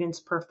the student's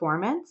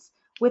performance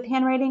with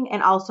handwriting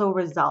and also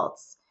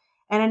results.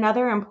 And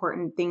another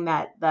important thing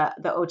that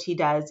the OT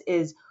does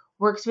is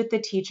works with the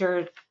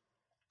teacher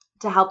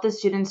to help the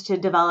students to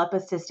develop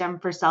a system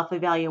for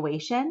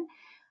self-evaluation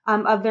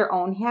of their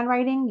own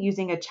handwriting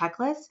using a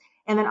checklist,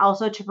 and then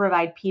also to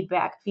provide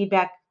feedback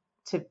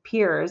to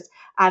peers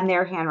on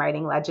their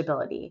handwriting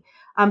legibility.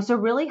 So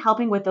really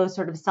helping with those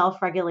sort of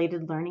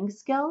self-regulated learning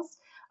skills,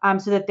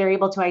 so that they're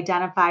able to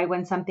identify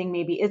when something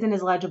maybe isn't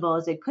as legible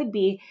as it could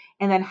be,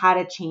 and then how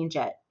to change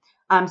it.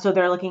 So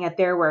they're looking at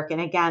their work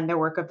and again, the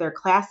work of their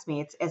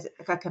classmates as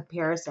a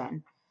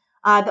comparison.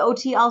 The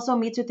OT also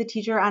meets with the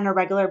teacher on a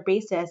regular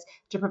basis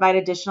to provide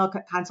additional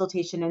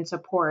consultation and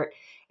support.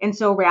 And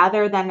so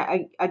rather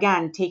than,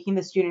 again, taking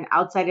the student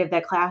outside of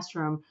the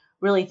classroom,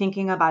 really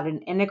thinking about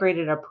an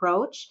integrated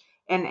approach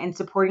and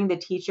supporting the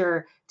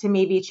teacher to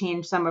maybe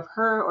change some of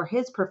her or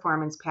his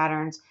performance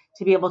patterns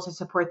to be able to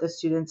support the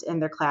students in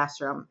their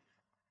classroom.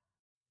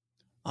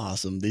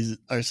 Awesome. These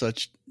are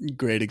such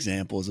great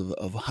examples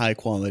of high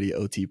quality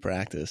OT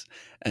practice.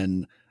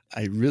 And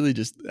I really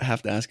just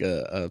have to ask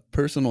a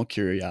personal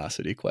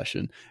curiosity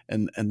question.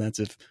 And that's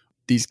if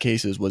these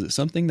cases, was it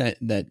something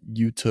that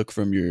you took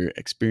from your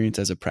experience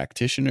as a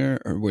practitioner,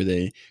 or were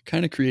they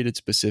kind of created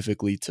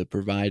specifically to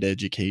provide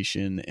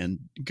education and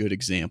good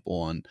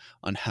example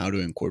on how to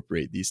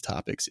incorporate these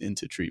topics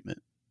into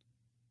treatment?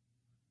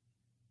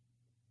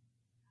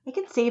 I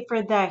could say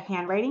for the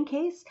handwriting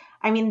case,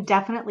 I mean,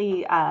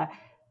 definitely,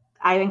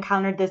 I've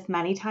encountered this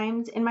many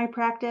times in my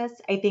practice.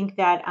 I think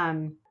that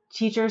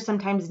teachers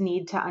sometimes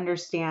need to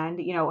understand,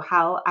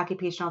 how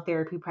occupational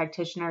therapy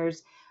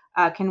practitioners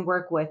can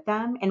work with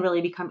them and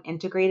really become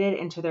integrated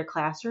into their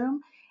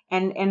classroom,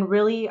 and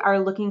really are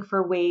looking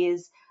for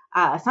ways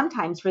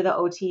sometimes for the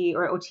OT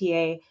or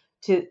OTA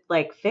to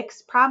like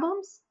fix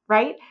problems,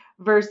 right?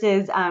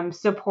 Versus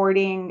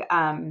supporting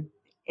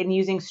and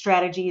using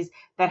strategies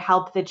that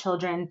help the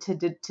children to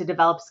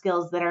develop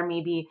skills that are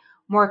maybe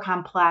more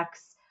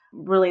complex,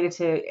 related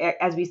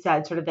to, as we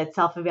said, sort of that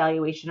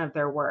self-evaluation of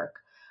their work.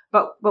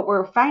 But what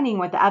we're finding,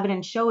 what the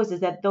evidence shows, is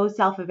that those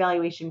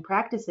self-evaluation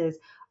practices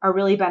are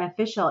really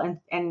beneficial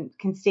and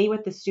can stay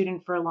with the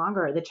student for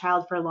longer, the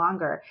child for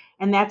longer.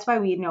 And that's why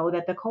we know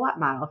that the co-op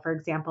model, for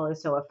example,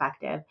 is so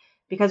effective,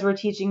 because we're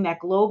teaching that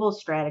global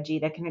strategy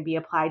that can be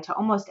applied to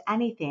almost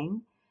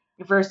anything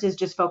versus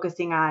just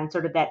focusing on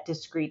sort of that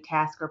discrete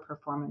task or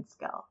performance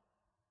skill.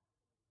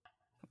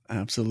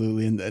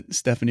 Absolutely. And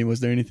Stephanie, was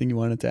there anything you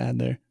wanted to add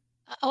there?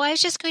 Oh, I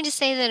was just going to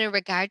say that in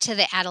regard to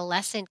the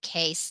adolescent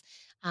case,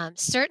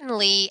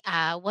 certainly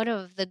one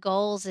of the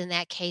goals in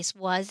that case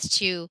was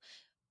to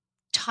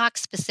talk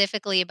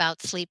specifically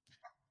about sleep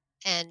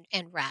and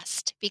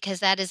rest, because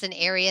that is an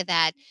area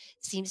that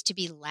seems to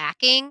be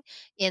lacking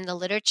in the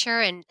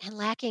literature and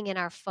lacking in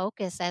our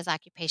focus as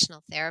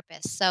occupational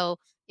therapists. So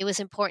it was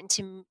important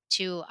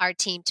to our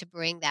team to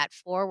bring that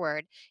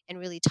forward and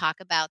really talk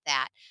about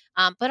that.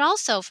 But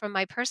also from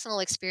my personal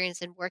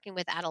experience in working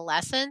with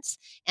adolescents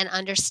and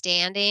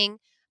understanding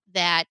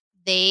that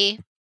they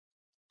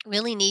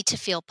really need to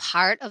feel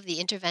part of the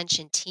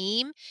intervention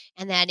team,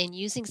 and that in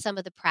using some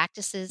of the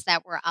practices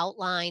that were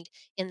outlined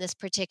in this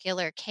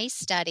particular case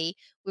study,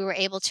 we were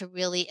able to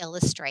really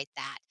illustrate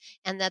that,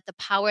 and that the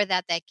power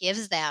that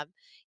gives them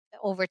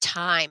over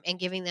time and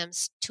giving them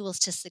tools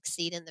to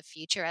succeed in the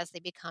future as they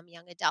become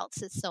young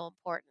adults is so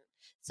important.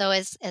 So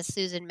as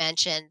Susan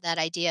mentioned, that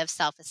idea of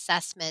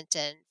self-assessment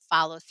and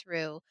follow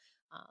through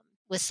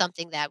was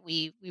something that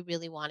we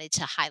really wanted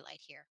to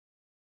highlight here.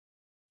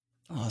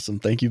 Awesome.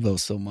 Thank you both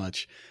so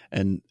much.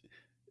 And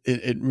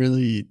it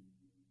really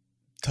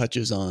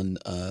touches on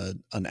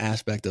an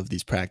aspect of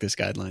these practice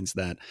guidelines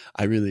that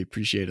I really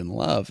appreciate and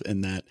love,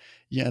 and that,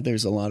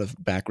 there's a lot of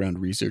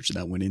background research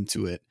that went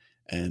into it,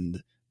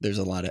 and there's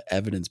a lot of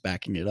evidence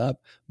backing it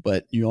up,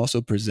 but you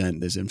also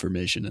present this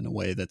information in a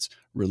way that's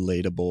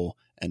relatable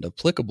and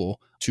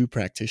applicable to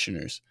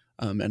practitioners.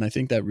 And I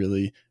think that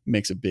really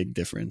makes a big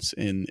difference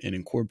in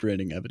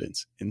incorporating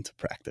evidence into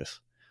practice.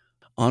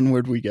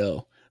 Onward we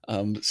go.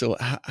 So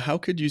how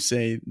could you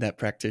say that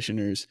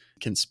practitioners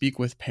can speak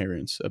with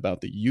parents about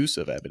the use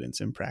of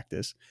evidence in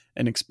practice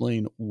and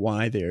explain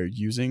why they are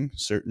using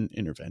certain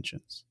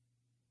interventions?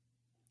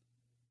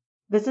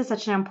 This is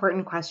such an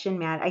important question,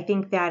 Matt. I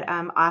think that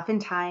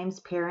oftentimes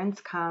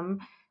parents come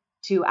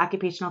to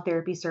occupational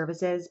therapy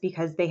services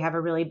because they have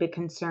a really big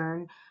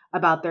concern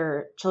about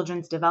their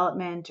children's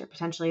development or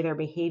potentially their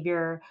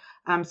behavior.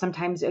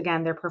 Sometimes,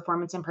 again, their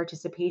performance and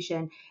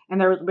participation, and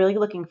they're really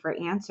looking for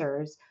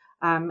answers.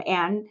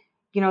 And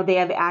they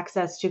have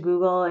access to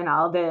Google and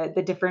all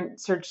the different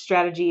search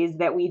strategies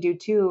that we do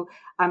too,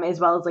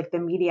 as well as like the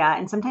media.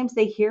 And sometimes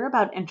they hear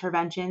about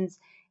interventions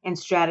and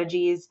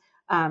strategies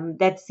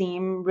that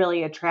seem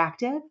really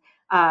attractive,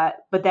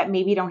 but that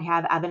maybe don't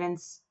have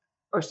evidence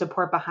or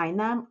support behind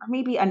them, or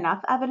maybe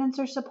enough evidence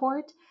or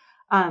support.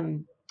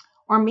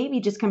 or maybe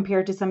just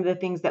compared to some of the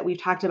things that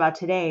we've talked about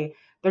today,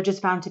 they're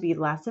just found to be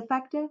less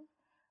effective.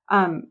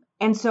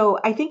 And so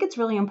I think it's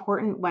really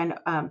important when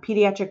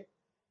pediatric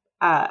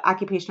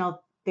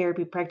occupational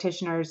therapy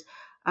practitioners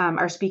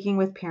are speaking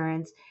with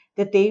parents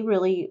that they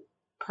really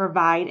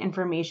provide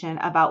information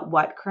about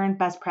what current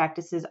best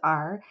practices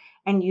are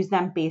and use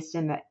them based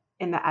in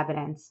the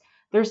evidence.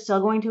 They're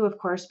still going to, of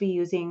course, be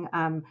using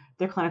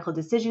their clinical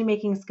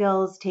decision-making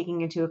skills,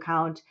 taking into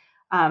account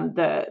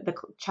the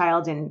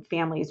child and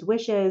family's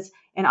wishes,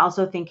 and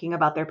also thinking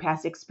about their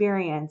past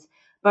experience,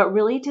 but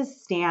really to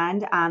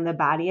stand on the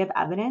body of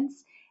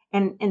evidence.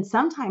 And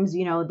sometimes,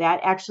 that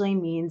actually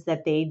means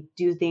that they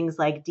do things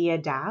like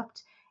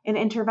de-adapt an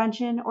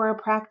intervention or a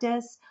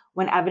practice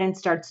when evidence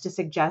starts to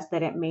suggest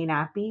that it may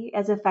not be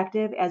as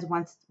effective as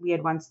we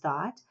had once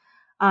thought.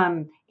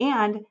 And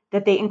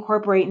that they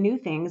incorporate new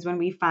things when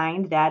we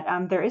find that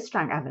there is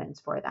strong evidence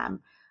for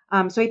them.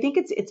 So I think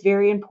it's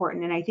very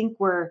important. And I think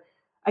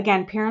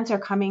parents are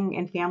coming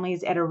and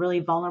families at a really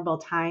vulnerable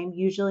time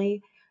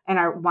usually and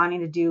are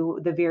wanting to do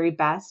the very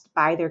best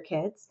by their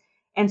kids.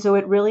 And so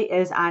it really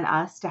is on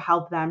us to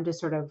help them to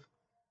sort of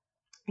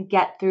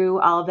get through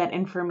all of that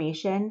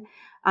information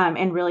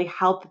and really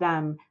help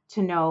them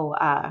to know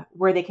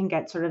where they can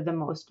get sort of the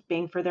most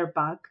bang for their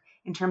buck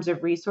in terms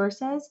of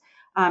resources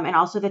and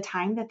also the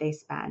time that they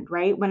spend,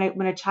 right? When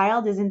a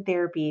child is in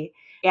therapy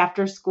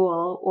after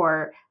school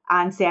or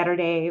on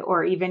Saturday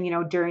or even,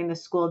 during the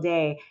school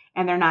day,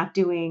 and they're not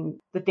doing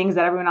the things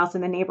that everyone else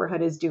in the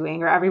neighborhood is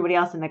doing or everybody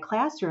else in the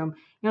classroom,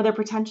 they're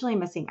potentially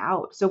missing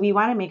out. So we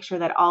want to make sure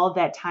that all of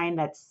that time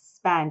that's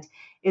spent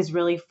is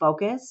really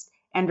focused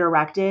and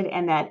directed,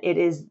 and that it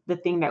is the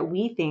thing that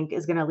we think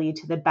is going to lead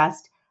to the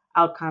best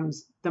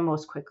outcomes the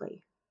most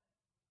quickly.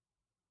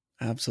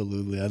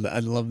 Absolutely. I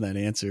love that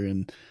answer.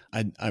 And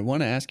I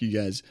want to ask you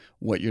guys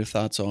what your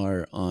thoughts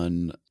are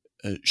on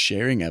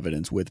sharing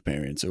evidence with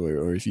parents,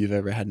 or if you've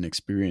ever had an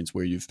experience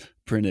where you've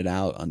printed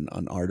out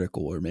an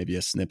article or maybe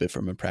a snippet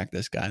from a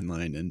practice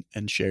guideline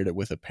and shared it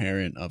with a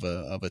parent of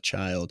a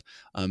child,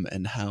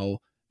 and how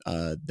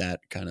that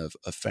kind of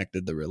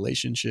affected the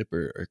relationship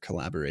or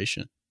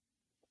collaboration.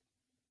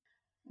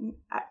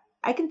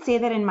 I can say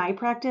that in my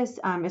practice,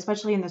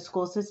 especially in the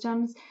school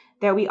systems,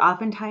 that we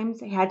oftentimes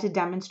had to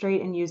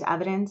demonstrate and use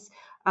evidence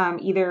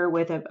either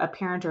with a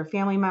parent or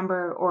family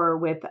member or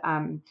with,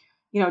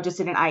 just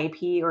in an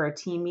IEP or a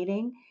team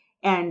meeting.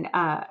 And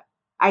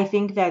I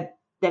think that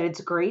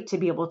it's great to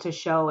be able to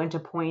show and to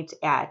point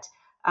at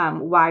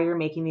why you're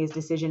making these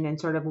decisions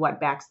and sort of what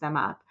backs them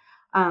up.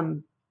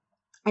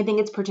 I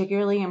think it's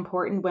particularly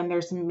important when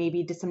there's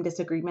maybe some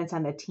disagreements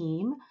on the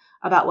team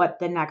about what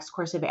the next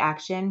course of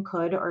action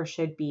could or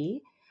should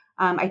be.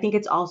 I think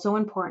it's also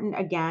important,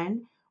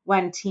 again,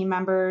 when team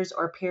members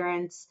or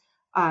parents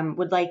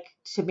would like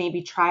to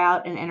maybe try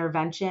out an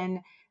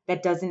intervention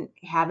that doesn't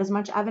have as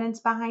much evidence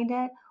behind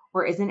it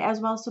or isn't as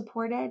well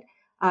supported,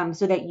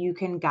 so that you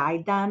can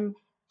guide them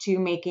to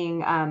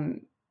making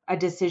a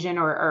decision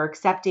or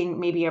accepting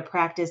maybe a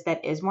practice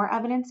that is more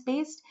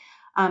evidence-based.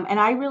 And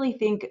I really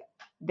think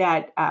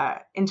that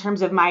in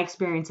terms of my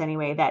experience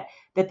anyway, that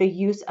the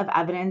use of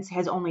evidence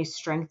has only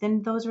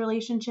strengthened those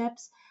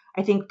relationships.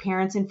 I think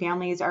parents and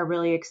families are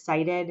really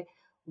excited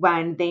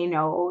when they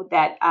know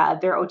that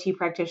their OT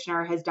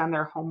practitioner has done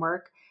their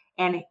homework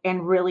and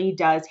really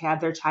does have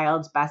their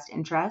child's best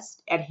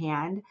interest at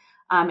hand,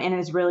 and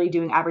is really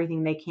doing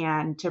everything they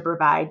can to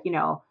provide,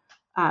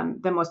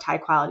 the most high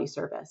quality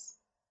service.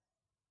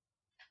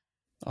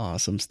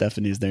 Awesome.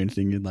 Stephanie, is there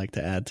anything you'd like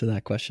to add to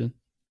that question?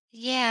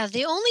 Yeah,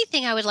 the only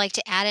thing I would like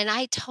to add, and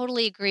I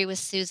totally agree with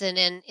Susan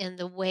in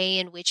the way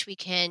in which we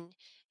can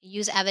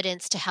use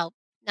evidence to help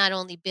not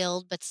only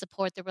build but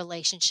support the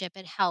relationship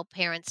and help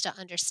parents to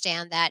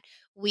understand that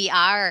we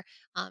are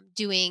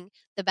doing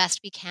the best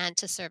we can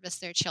to service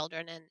their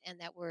children and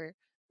that we're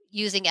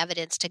using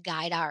evidence to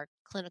guide our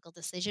clinical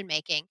decision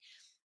making.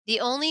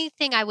 The only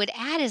thing I would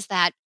add is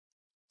that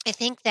I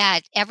think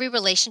that every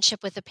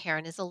relationship with a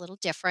parent is a little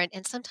different,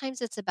 and sometimes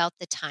it's about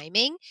the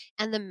timing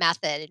and the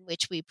method in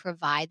which we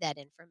provide that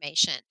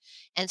information.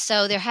 And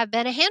so there have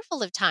been a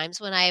handful of times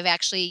when I have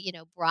actually,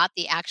 brought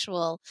the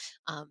actual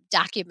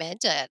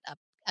document,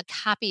 a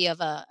copy of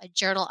a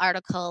journal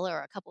article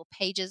or a couple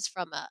pages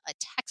from a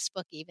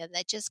textbook, even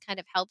that just kind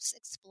of helps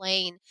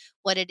explain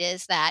what it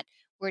is that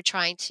we're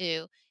trying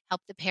to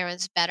help the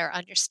parents better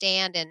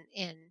understand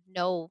and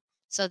know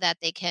so that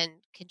they can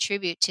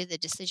contribute to the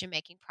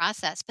decision-making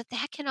process. But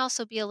that can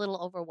also be a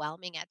little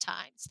overwhelming at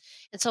times.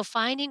 And so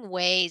finding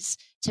ways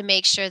to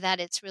make sure that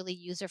it's really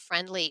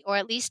user-friendly, or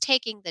at least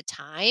taking the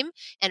time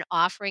and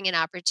offering an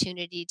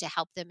opportunity to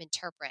help them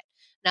interpret.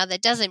 Now,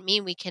 that doesn't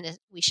mean we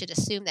should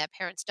assume that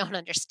parents don't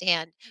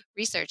understand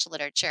research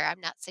literature. I'm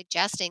not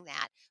suggesting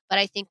that. But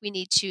I think we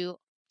need to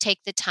take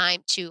the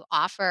time to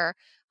offer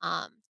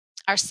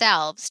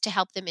ourselves to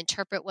help them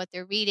interpret what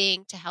they're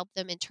reading, to help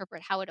them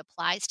interpret how it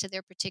applies to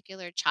their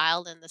particular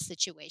child and the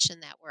situation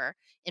that we're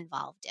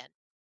involved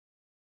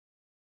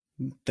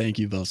in. Thank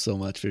you both so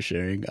much for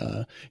sharing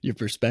your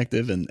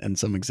perspective and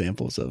some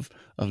examples of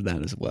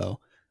that as well.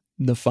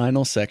 The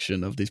final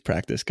section of these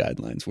practice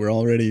guidelines, we're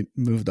already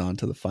moved on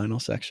to the final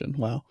section.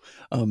 Wow.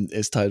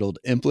 Is titled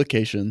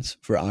Implications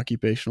for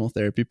Occupational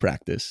Therapy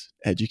Practice,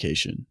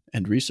 Education,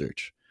 and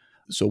Research.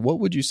 So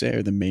what would you say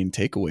are the main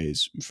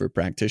takeaways for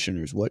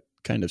practitioners? What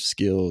kind of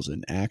skills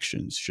and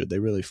actions should they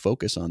really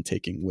focus on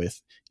taking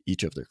with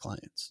each of their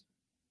clients?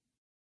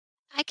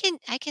 I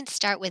can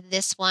start with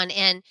this one.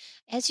 And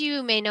as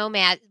you may know,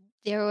 Matt,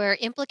 there were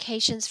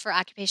implications for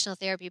occupational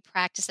therapy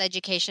practice,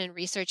 education, and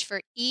research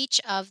for each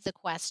of the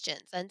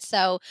questions. And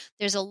so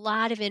there's a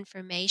lot of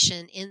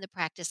information in the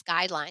practice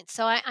guidelines.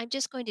 So I'm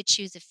just going to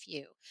choose a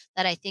few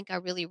that I think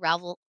are really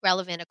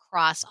relevant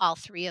across all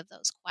three of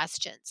those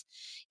questions.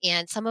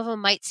 And some of them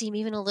might seem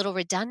even a little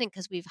redundant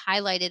because we've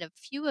highlighted a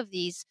few of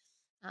these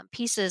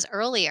pieces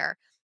earlier.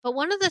 But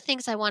one of the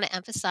things I want to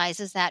emphasize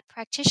is that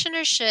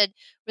practitioners should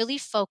really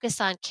focus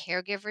on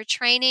caregiver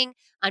training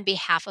on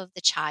behalf of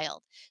the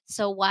child.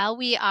 So while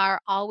we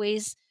are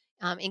always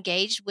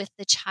engaged with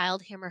the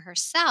child, him or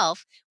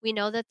herself, we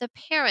know that the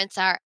parents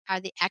are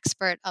the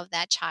expert of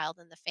that child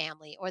in the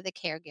family, or the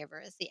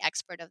caregiver is the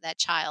expert of that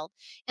child.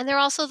 And they're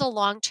also the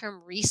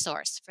long-term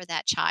resource for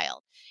that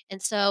child.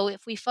 And so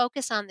if we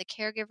focus on the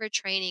caregiver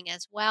training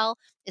as well,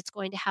 it's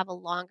going to have a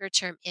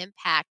longer-term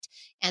impact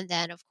and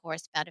then, of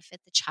course,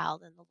 benefit the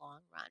child in the long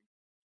run.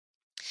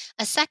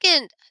 A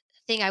second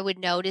thing I would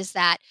note is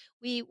that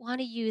we want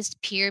to use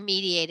peer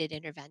mediated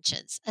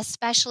interventions,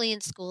 especially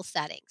in school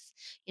settings.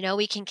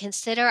 We can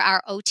consider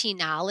our OT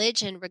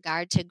knowledge in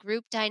regard to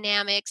group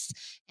dynamics,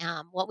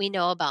 what we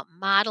know about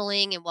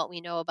modeling, and what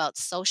we know about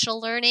social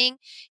learning.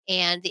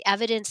 And the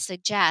evidence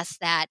suggests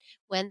that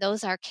when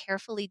those are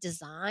carefully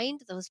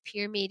designed, those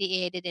peer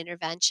mediated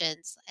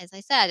interventions, as I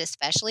said,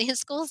 especially in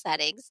school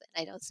settings,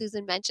 and I know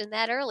Susan mentioned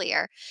that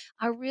earlier,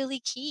 are really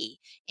key.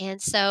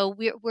 And so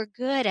we're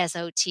good as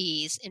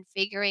OTs in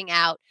figuring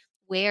out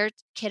where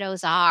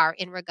kiddos are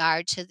in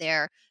regard to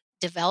their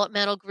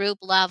developmental group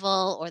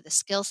level or the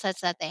skill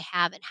sets that they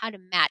have, and how to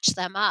match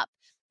them up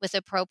with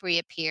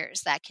appropriate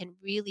peers that can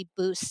really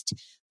boost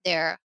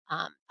their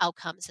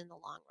outcomes in the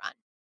long run.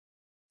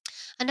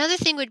 Another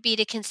thing would be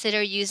to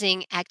consider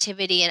using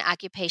activity and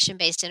occupation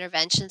based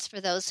interventions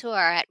for those who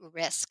are at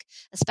risk,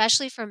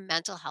 especially for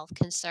mental health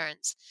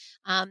concerns.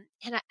 And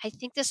I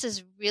think this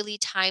is really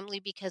timely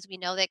because we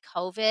know that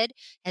COVID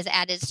has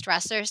added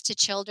stressors to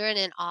children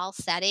in all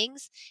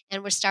settings,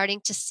 and we're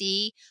starting to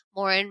see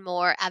more and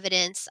more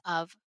evidence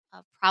of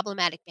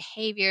problematic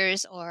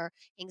behaviors or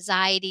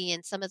anxiety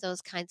and some of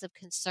those kinds of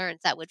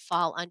concerns that would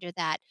fall under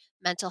that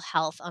mental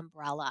health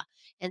umbrella.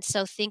 And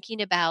so,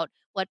 thinking about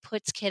what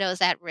puts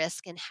kiddos at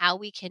risk and how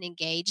we can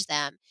engage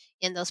them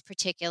in those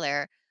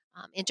particular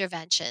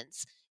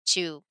interventions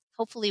to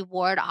hopefully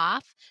ward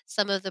off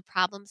some of the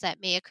problems that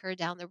may occur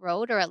down the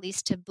road, or at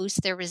least to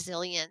boost their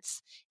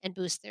resilience and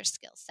boost their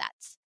skill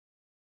sets.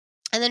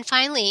 And then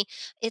finally,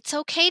 it's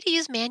okay to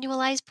use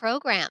manualized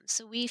programs.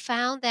 So we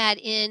found that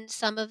in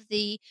some of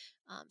the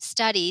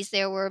studies,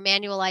 there were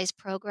manualized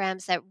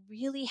programs that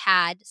really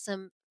had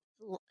some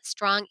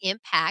strong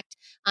impact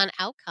on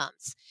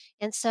outcomes.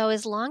 And so,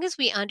 as long as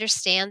we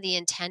understand the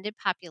intended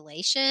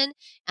population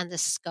and the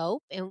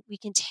scope, and we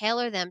can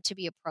tailor them to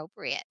be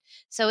appropriate.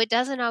 So, it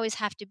doesn't always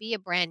have to be a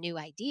brand new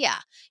idea.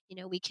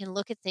 We can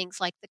look at things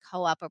like the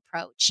co op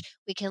approach.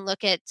 We can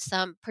look at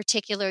some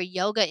particular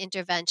yoga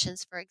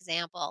interventions, for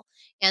example,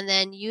 and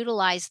then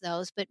utilize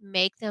those, but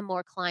make them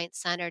more client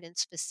centered and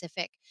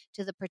specific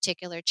to the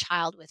particular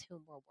child with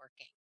whom we're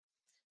working.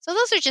 So,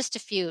 those are just a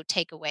few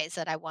takeaways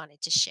that I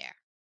wanted to share.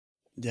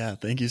 Yeah,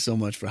 thank you so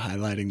much for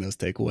highlighting those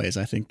takeaways.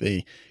 I think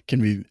they can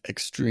be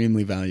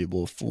extremely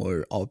valuable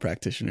for all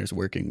practitioners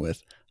working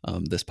with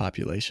this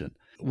population.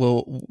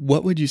 Well,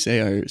 what would you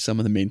say are some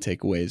of the main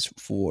takeaways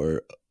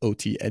for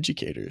OT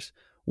educators?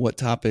 What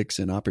topics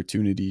and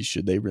opportunities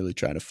should they really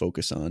try to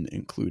focus on,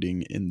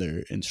 including in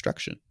their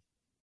instruction?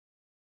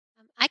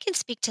 I can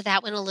speak to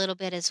that one a little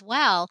bit as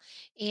well.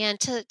 And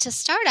to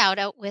start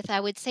out with, I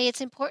would say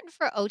it's important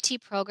for OT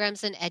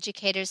programs and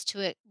educators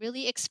to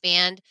really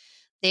expand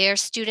their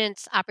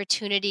students'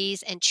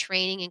 opportunities and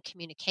training in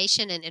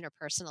communication and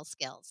interpersonal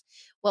skills.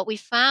 What we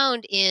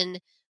found in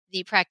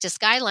the practice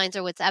guidelines,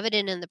 or what's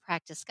evident in the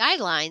practice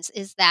guidelines,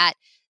 is that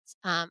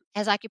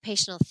as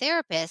occupational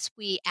therapists,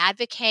 we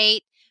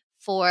advocate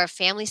for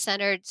family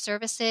centered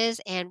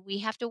services, and we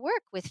have to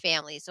work with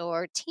families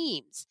or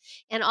teams,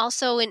 and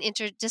also in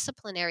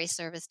interdisciplinary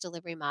service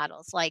delivery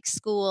models like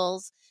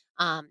schools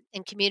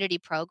and community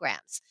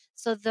programs.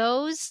 So,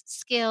 those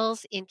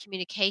skills in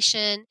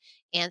communication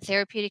and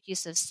therapeutic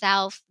use of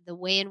self, the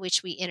way in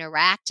which we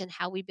interact and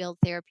how we build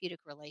therapeutic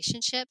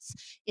relationships,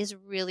 is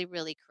really,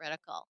 really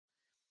critical.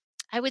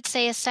 I would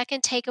say a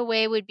second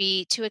takeaway would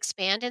be to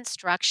expand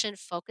instruction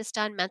focused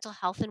on mental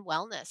health and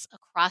wellness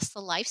across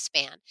the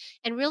lifespan,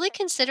 and really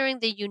considering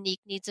the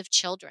unique needs of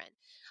children.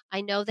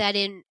 I know that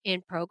in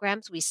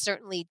programs we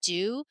certainly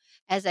do,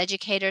 as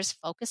educators,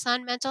 focus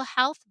on mental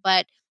health,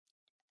 but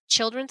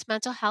children's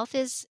mental health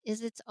is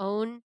its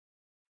own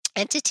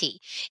entity.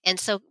 And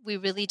so we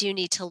really do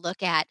need to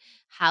look at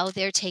how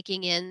they're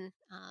taking in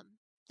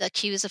the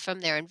cues are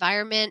from their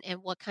environment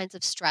and what kinds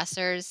of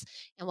stressors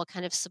and what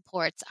kind of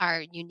supports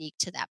are unique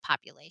to that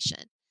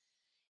population.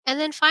 And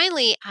then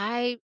finally,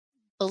 I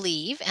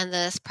believe, and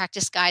the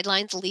practice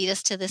guidelines lead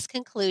us to this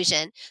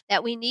conclusion,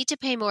 that we need to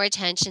pay more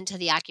attention to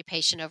the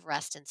occupation of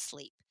rest and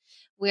sleep.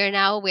 We are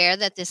now aware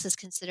that this is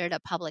considered a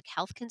public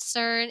health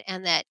concern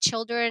and that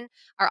children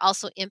are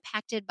also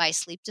impacted by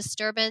sleep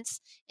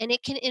disturbance, and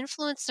it can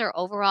influence their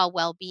overall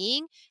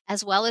well-being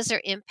as well as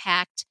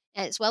impact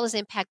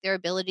their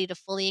ability to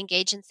fully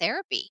engage in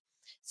therapy.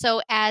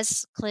 So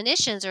as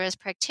clinicians or as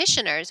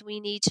practitioners, we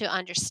need to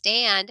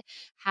understand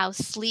how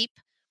sleep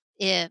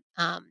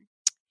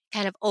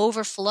kind of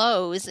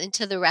overflows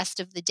into the rest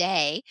of the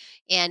day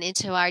and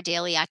into our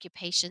daily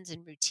occupations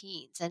and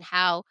routines, and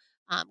how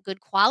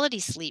good quality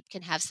sleep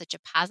can have such a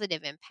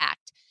positive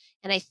impact.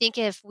 And I think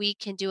if we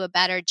can do a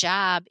better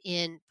job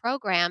in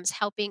programs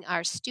helping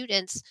our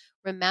students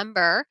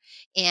remember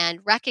and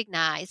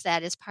recognize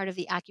that as part of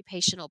the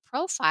occupational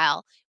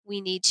profile,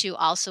 we need to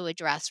also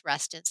address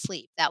rest and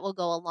sleep. That will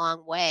go a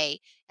long way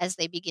as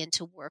they begin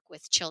to work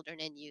with children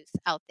and youth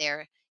out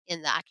there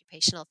in the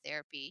occupational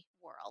therapy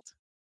world.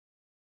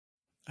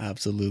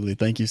 Absolutely.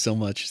 Thank you so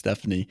much,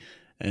 Stephanie.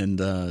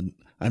 And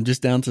I'm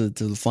just down to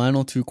the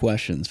final two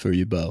questions for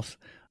you both.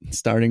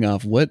 Starting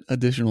off, what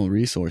additional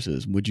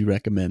resources would you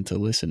recommend to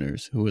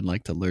listeners who would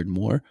like to learn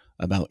more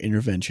about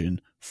intervention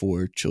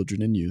for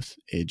children and youth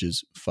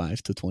ages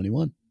 5 to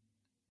 21?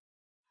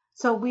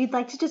 So we'd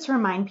like to just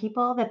remind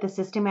people that the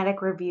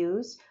systematic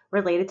reviews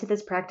related to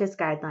this practice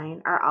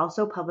guideline are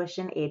also published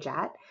in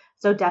AJAT.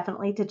 So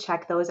definitely to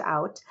check those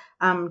out,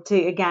 to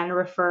again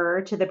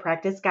refer to the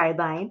practice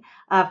guideline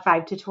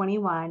 5 to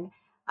 21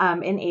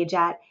 in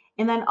AJAT.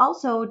 And then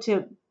also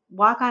to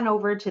walk on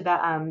over to the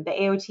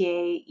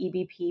AOTA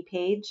EBP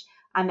page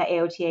on the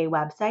AOTA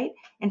website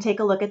and take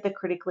a look at the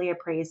critically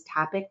appraised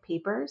topic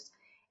papers.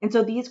 And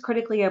so these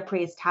critically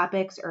appraised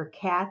topics, or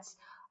CATs,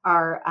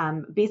 are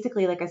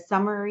basically like a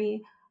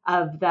summary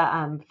of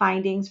the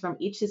findings from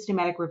each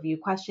systematic review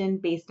question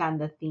based on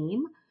the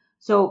theme.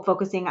 So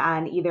focusing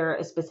on either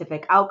a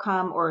specific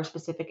outcome or a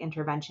specific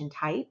intervention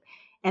type,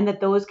 and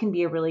that those can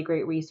be a really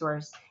great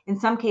resource. In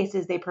some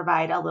cases, they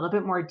provide a little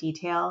bit more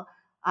detail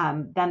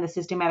than the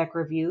systematic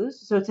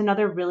reviews. So it's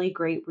another really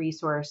great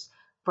resource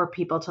for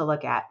people to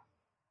look at.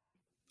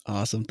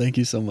 Awesome. Thank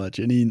you so much.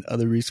 Any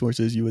other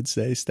resources you would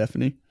say,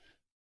 Stephanie?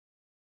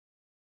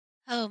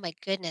 Oh my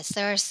goodness,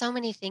 there are so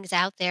many things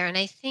out there, and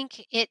I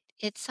think it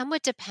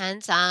somewhat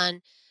depends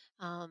on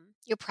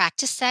your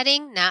practice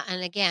setting. Now,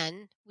 and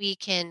again, we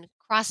can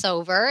cross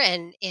over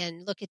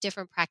and look at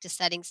different practice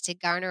settings to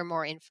garner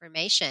more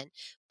information.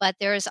 But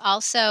there is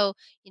also,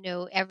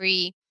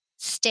 every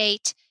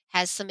state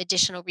has some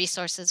additional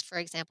resources. For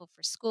example,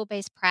 for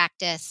school-based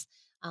practice,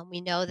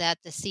 we know that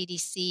the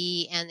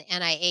CDC and the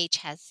NIH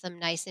has some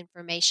nice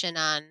information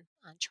on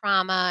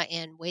trauma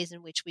and ways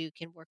in which we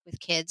can work with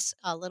kids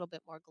a little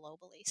bit more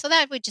globally. So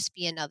that would just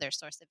be another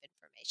source of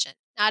information.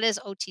 Not as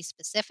OT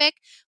specific,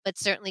 but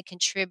certainly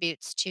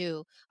contributes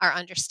to our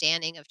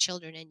understanding of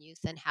children and youth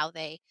and how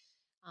they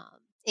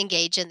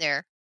engage in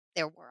their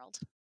world.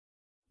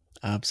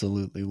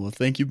 Absolutely. Well,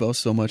 thank you both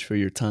so much for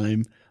your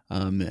time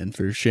and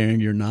for sharing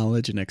your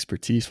knowledge and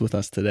expertise with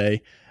us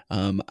today.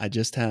 I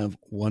just have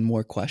one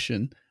more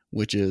question,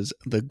 which is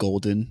the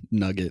Golden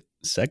Nugget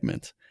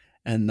segment.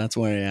 And that's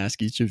why I ask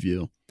each of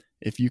you,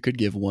 if you could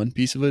give one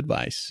piece of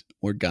advice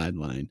or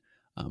guideline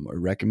or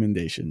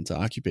recommendation to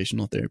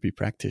occupational therapy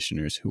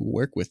practitioners who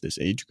work with this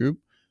age group,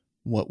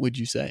 what would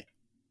you say?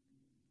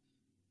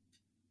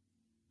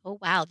 Oh,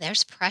 wow.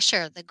 There's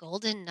pressure, the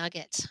golden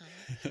nugget.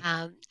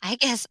 I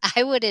guess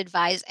I would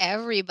advise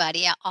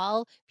everybody,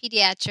 all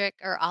pediatric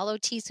or all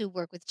OTs who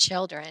work with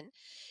children,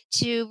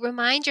 to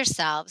remind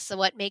yourselves of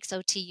what makes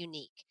OT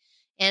unique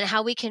and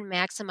how we can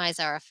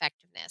maximize our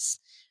effectiveness.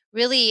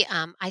 Really,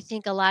 I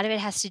think a lot of it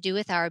has to do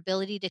with our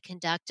ability to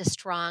conduct a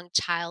strong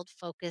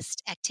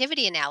child-focused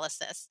activity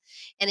analysis.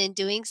 And in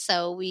doing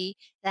so,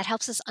 that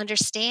helps us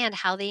understand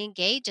how they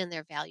engage in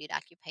their valued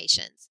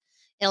occupations.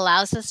 It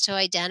allows us to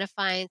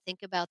identify and think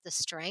about the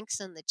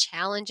strengths and the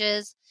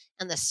challenges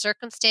and the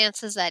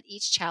circumstances that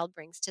each child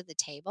brings to the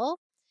table.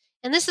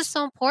 And this is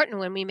so important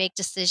when we make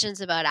decisions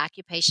about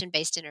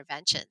occupation-based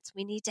interventions.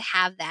 We need to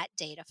have that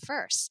data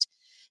first.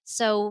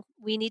 So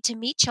we need to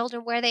meet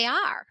children where they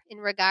are in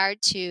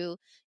regard to,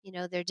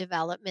 their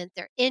development,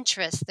 their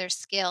interests, their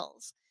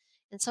skills.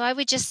 And so I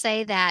would just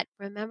say that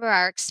remember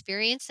our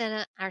experience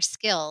and our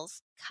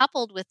skills,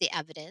 coupled with the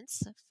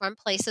evidence from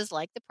places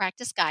like the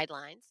practice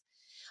guidelines,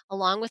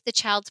 along with the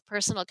child's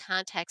personal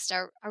context,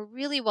 are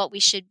really what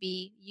we should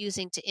be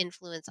using to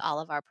influence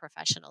all of our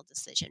professional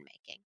decision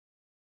making.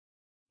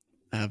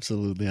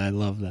 Absolutely. I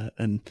love that.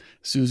 And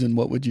Susan,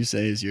 what would you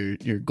say is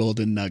your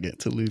golden nugget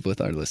to leave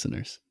with our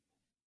listeners?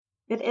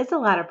 It is a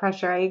lot of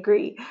pressure, I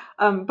agree.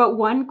 But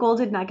one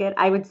golden nugget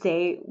I would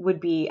say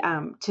would be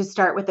to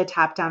start with a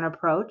top-down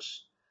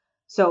approach.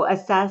 So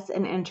assess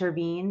and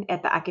intervene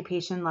at the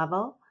occupation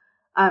level,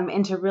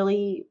 and to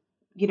really,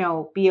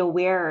 be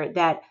aware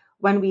that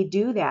when we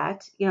do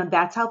that,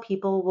 that's how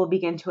people will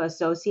begin to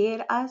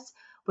associate us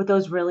with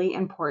those really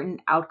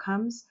important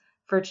outcomes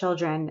for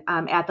children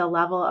at the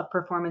level of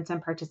performance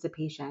and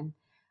participation.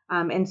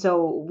 And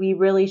so we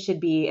really should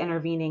be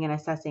intervening and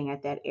assessing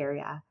at that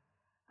area.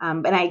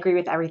 And I agree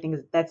with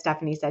everything that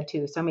Stephanie said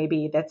too. So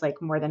maybe that's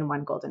like more than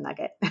one golden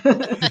nugget.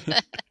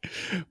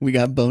 We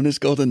got bonus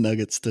golden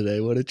nuggets today.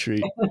 What a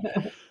treat.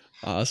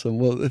 Awesome.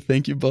 Well,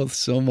 thank you both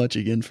so much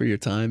again for your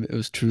time. It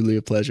was truly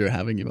a pleasure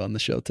having you on the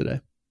show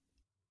today.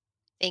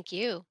 Thank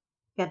you.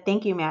 Yeah,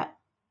 thank you, Matt.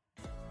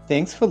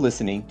 Thanks for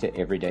listening to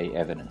Everyday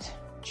Evidence.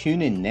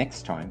 Tune in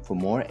next time for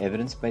more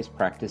evidence-based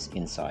practice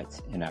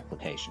insights and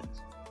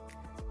applications.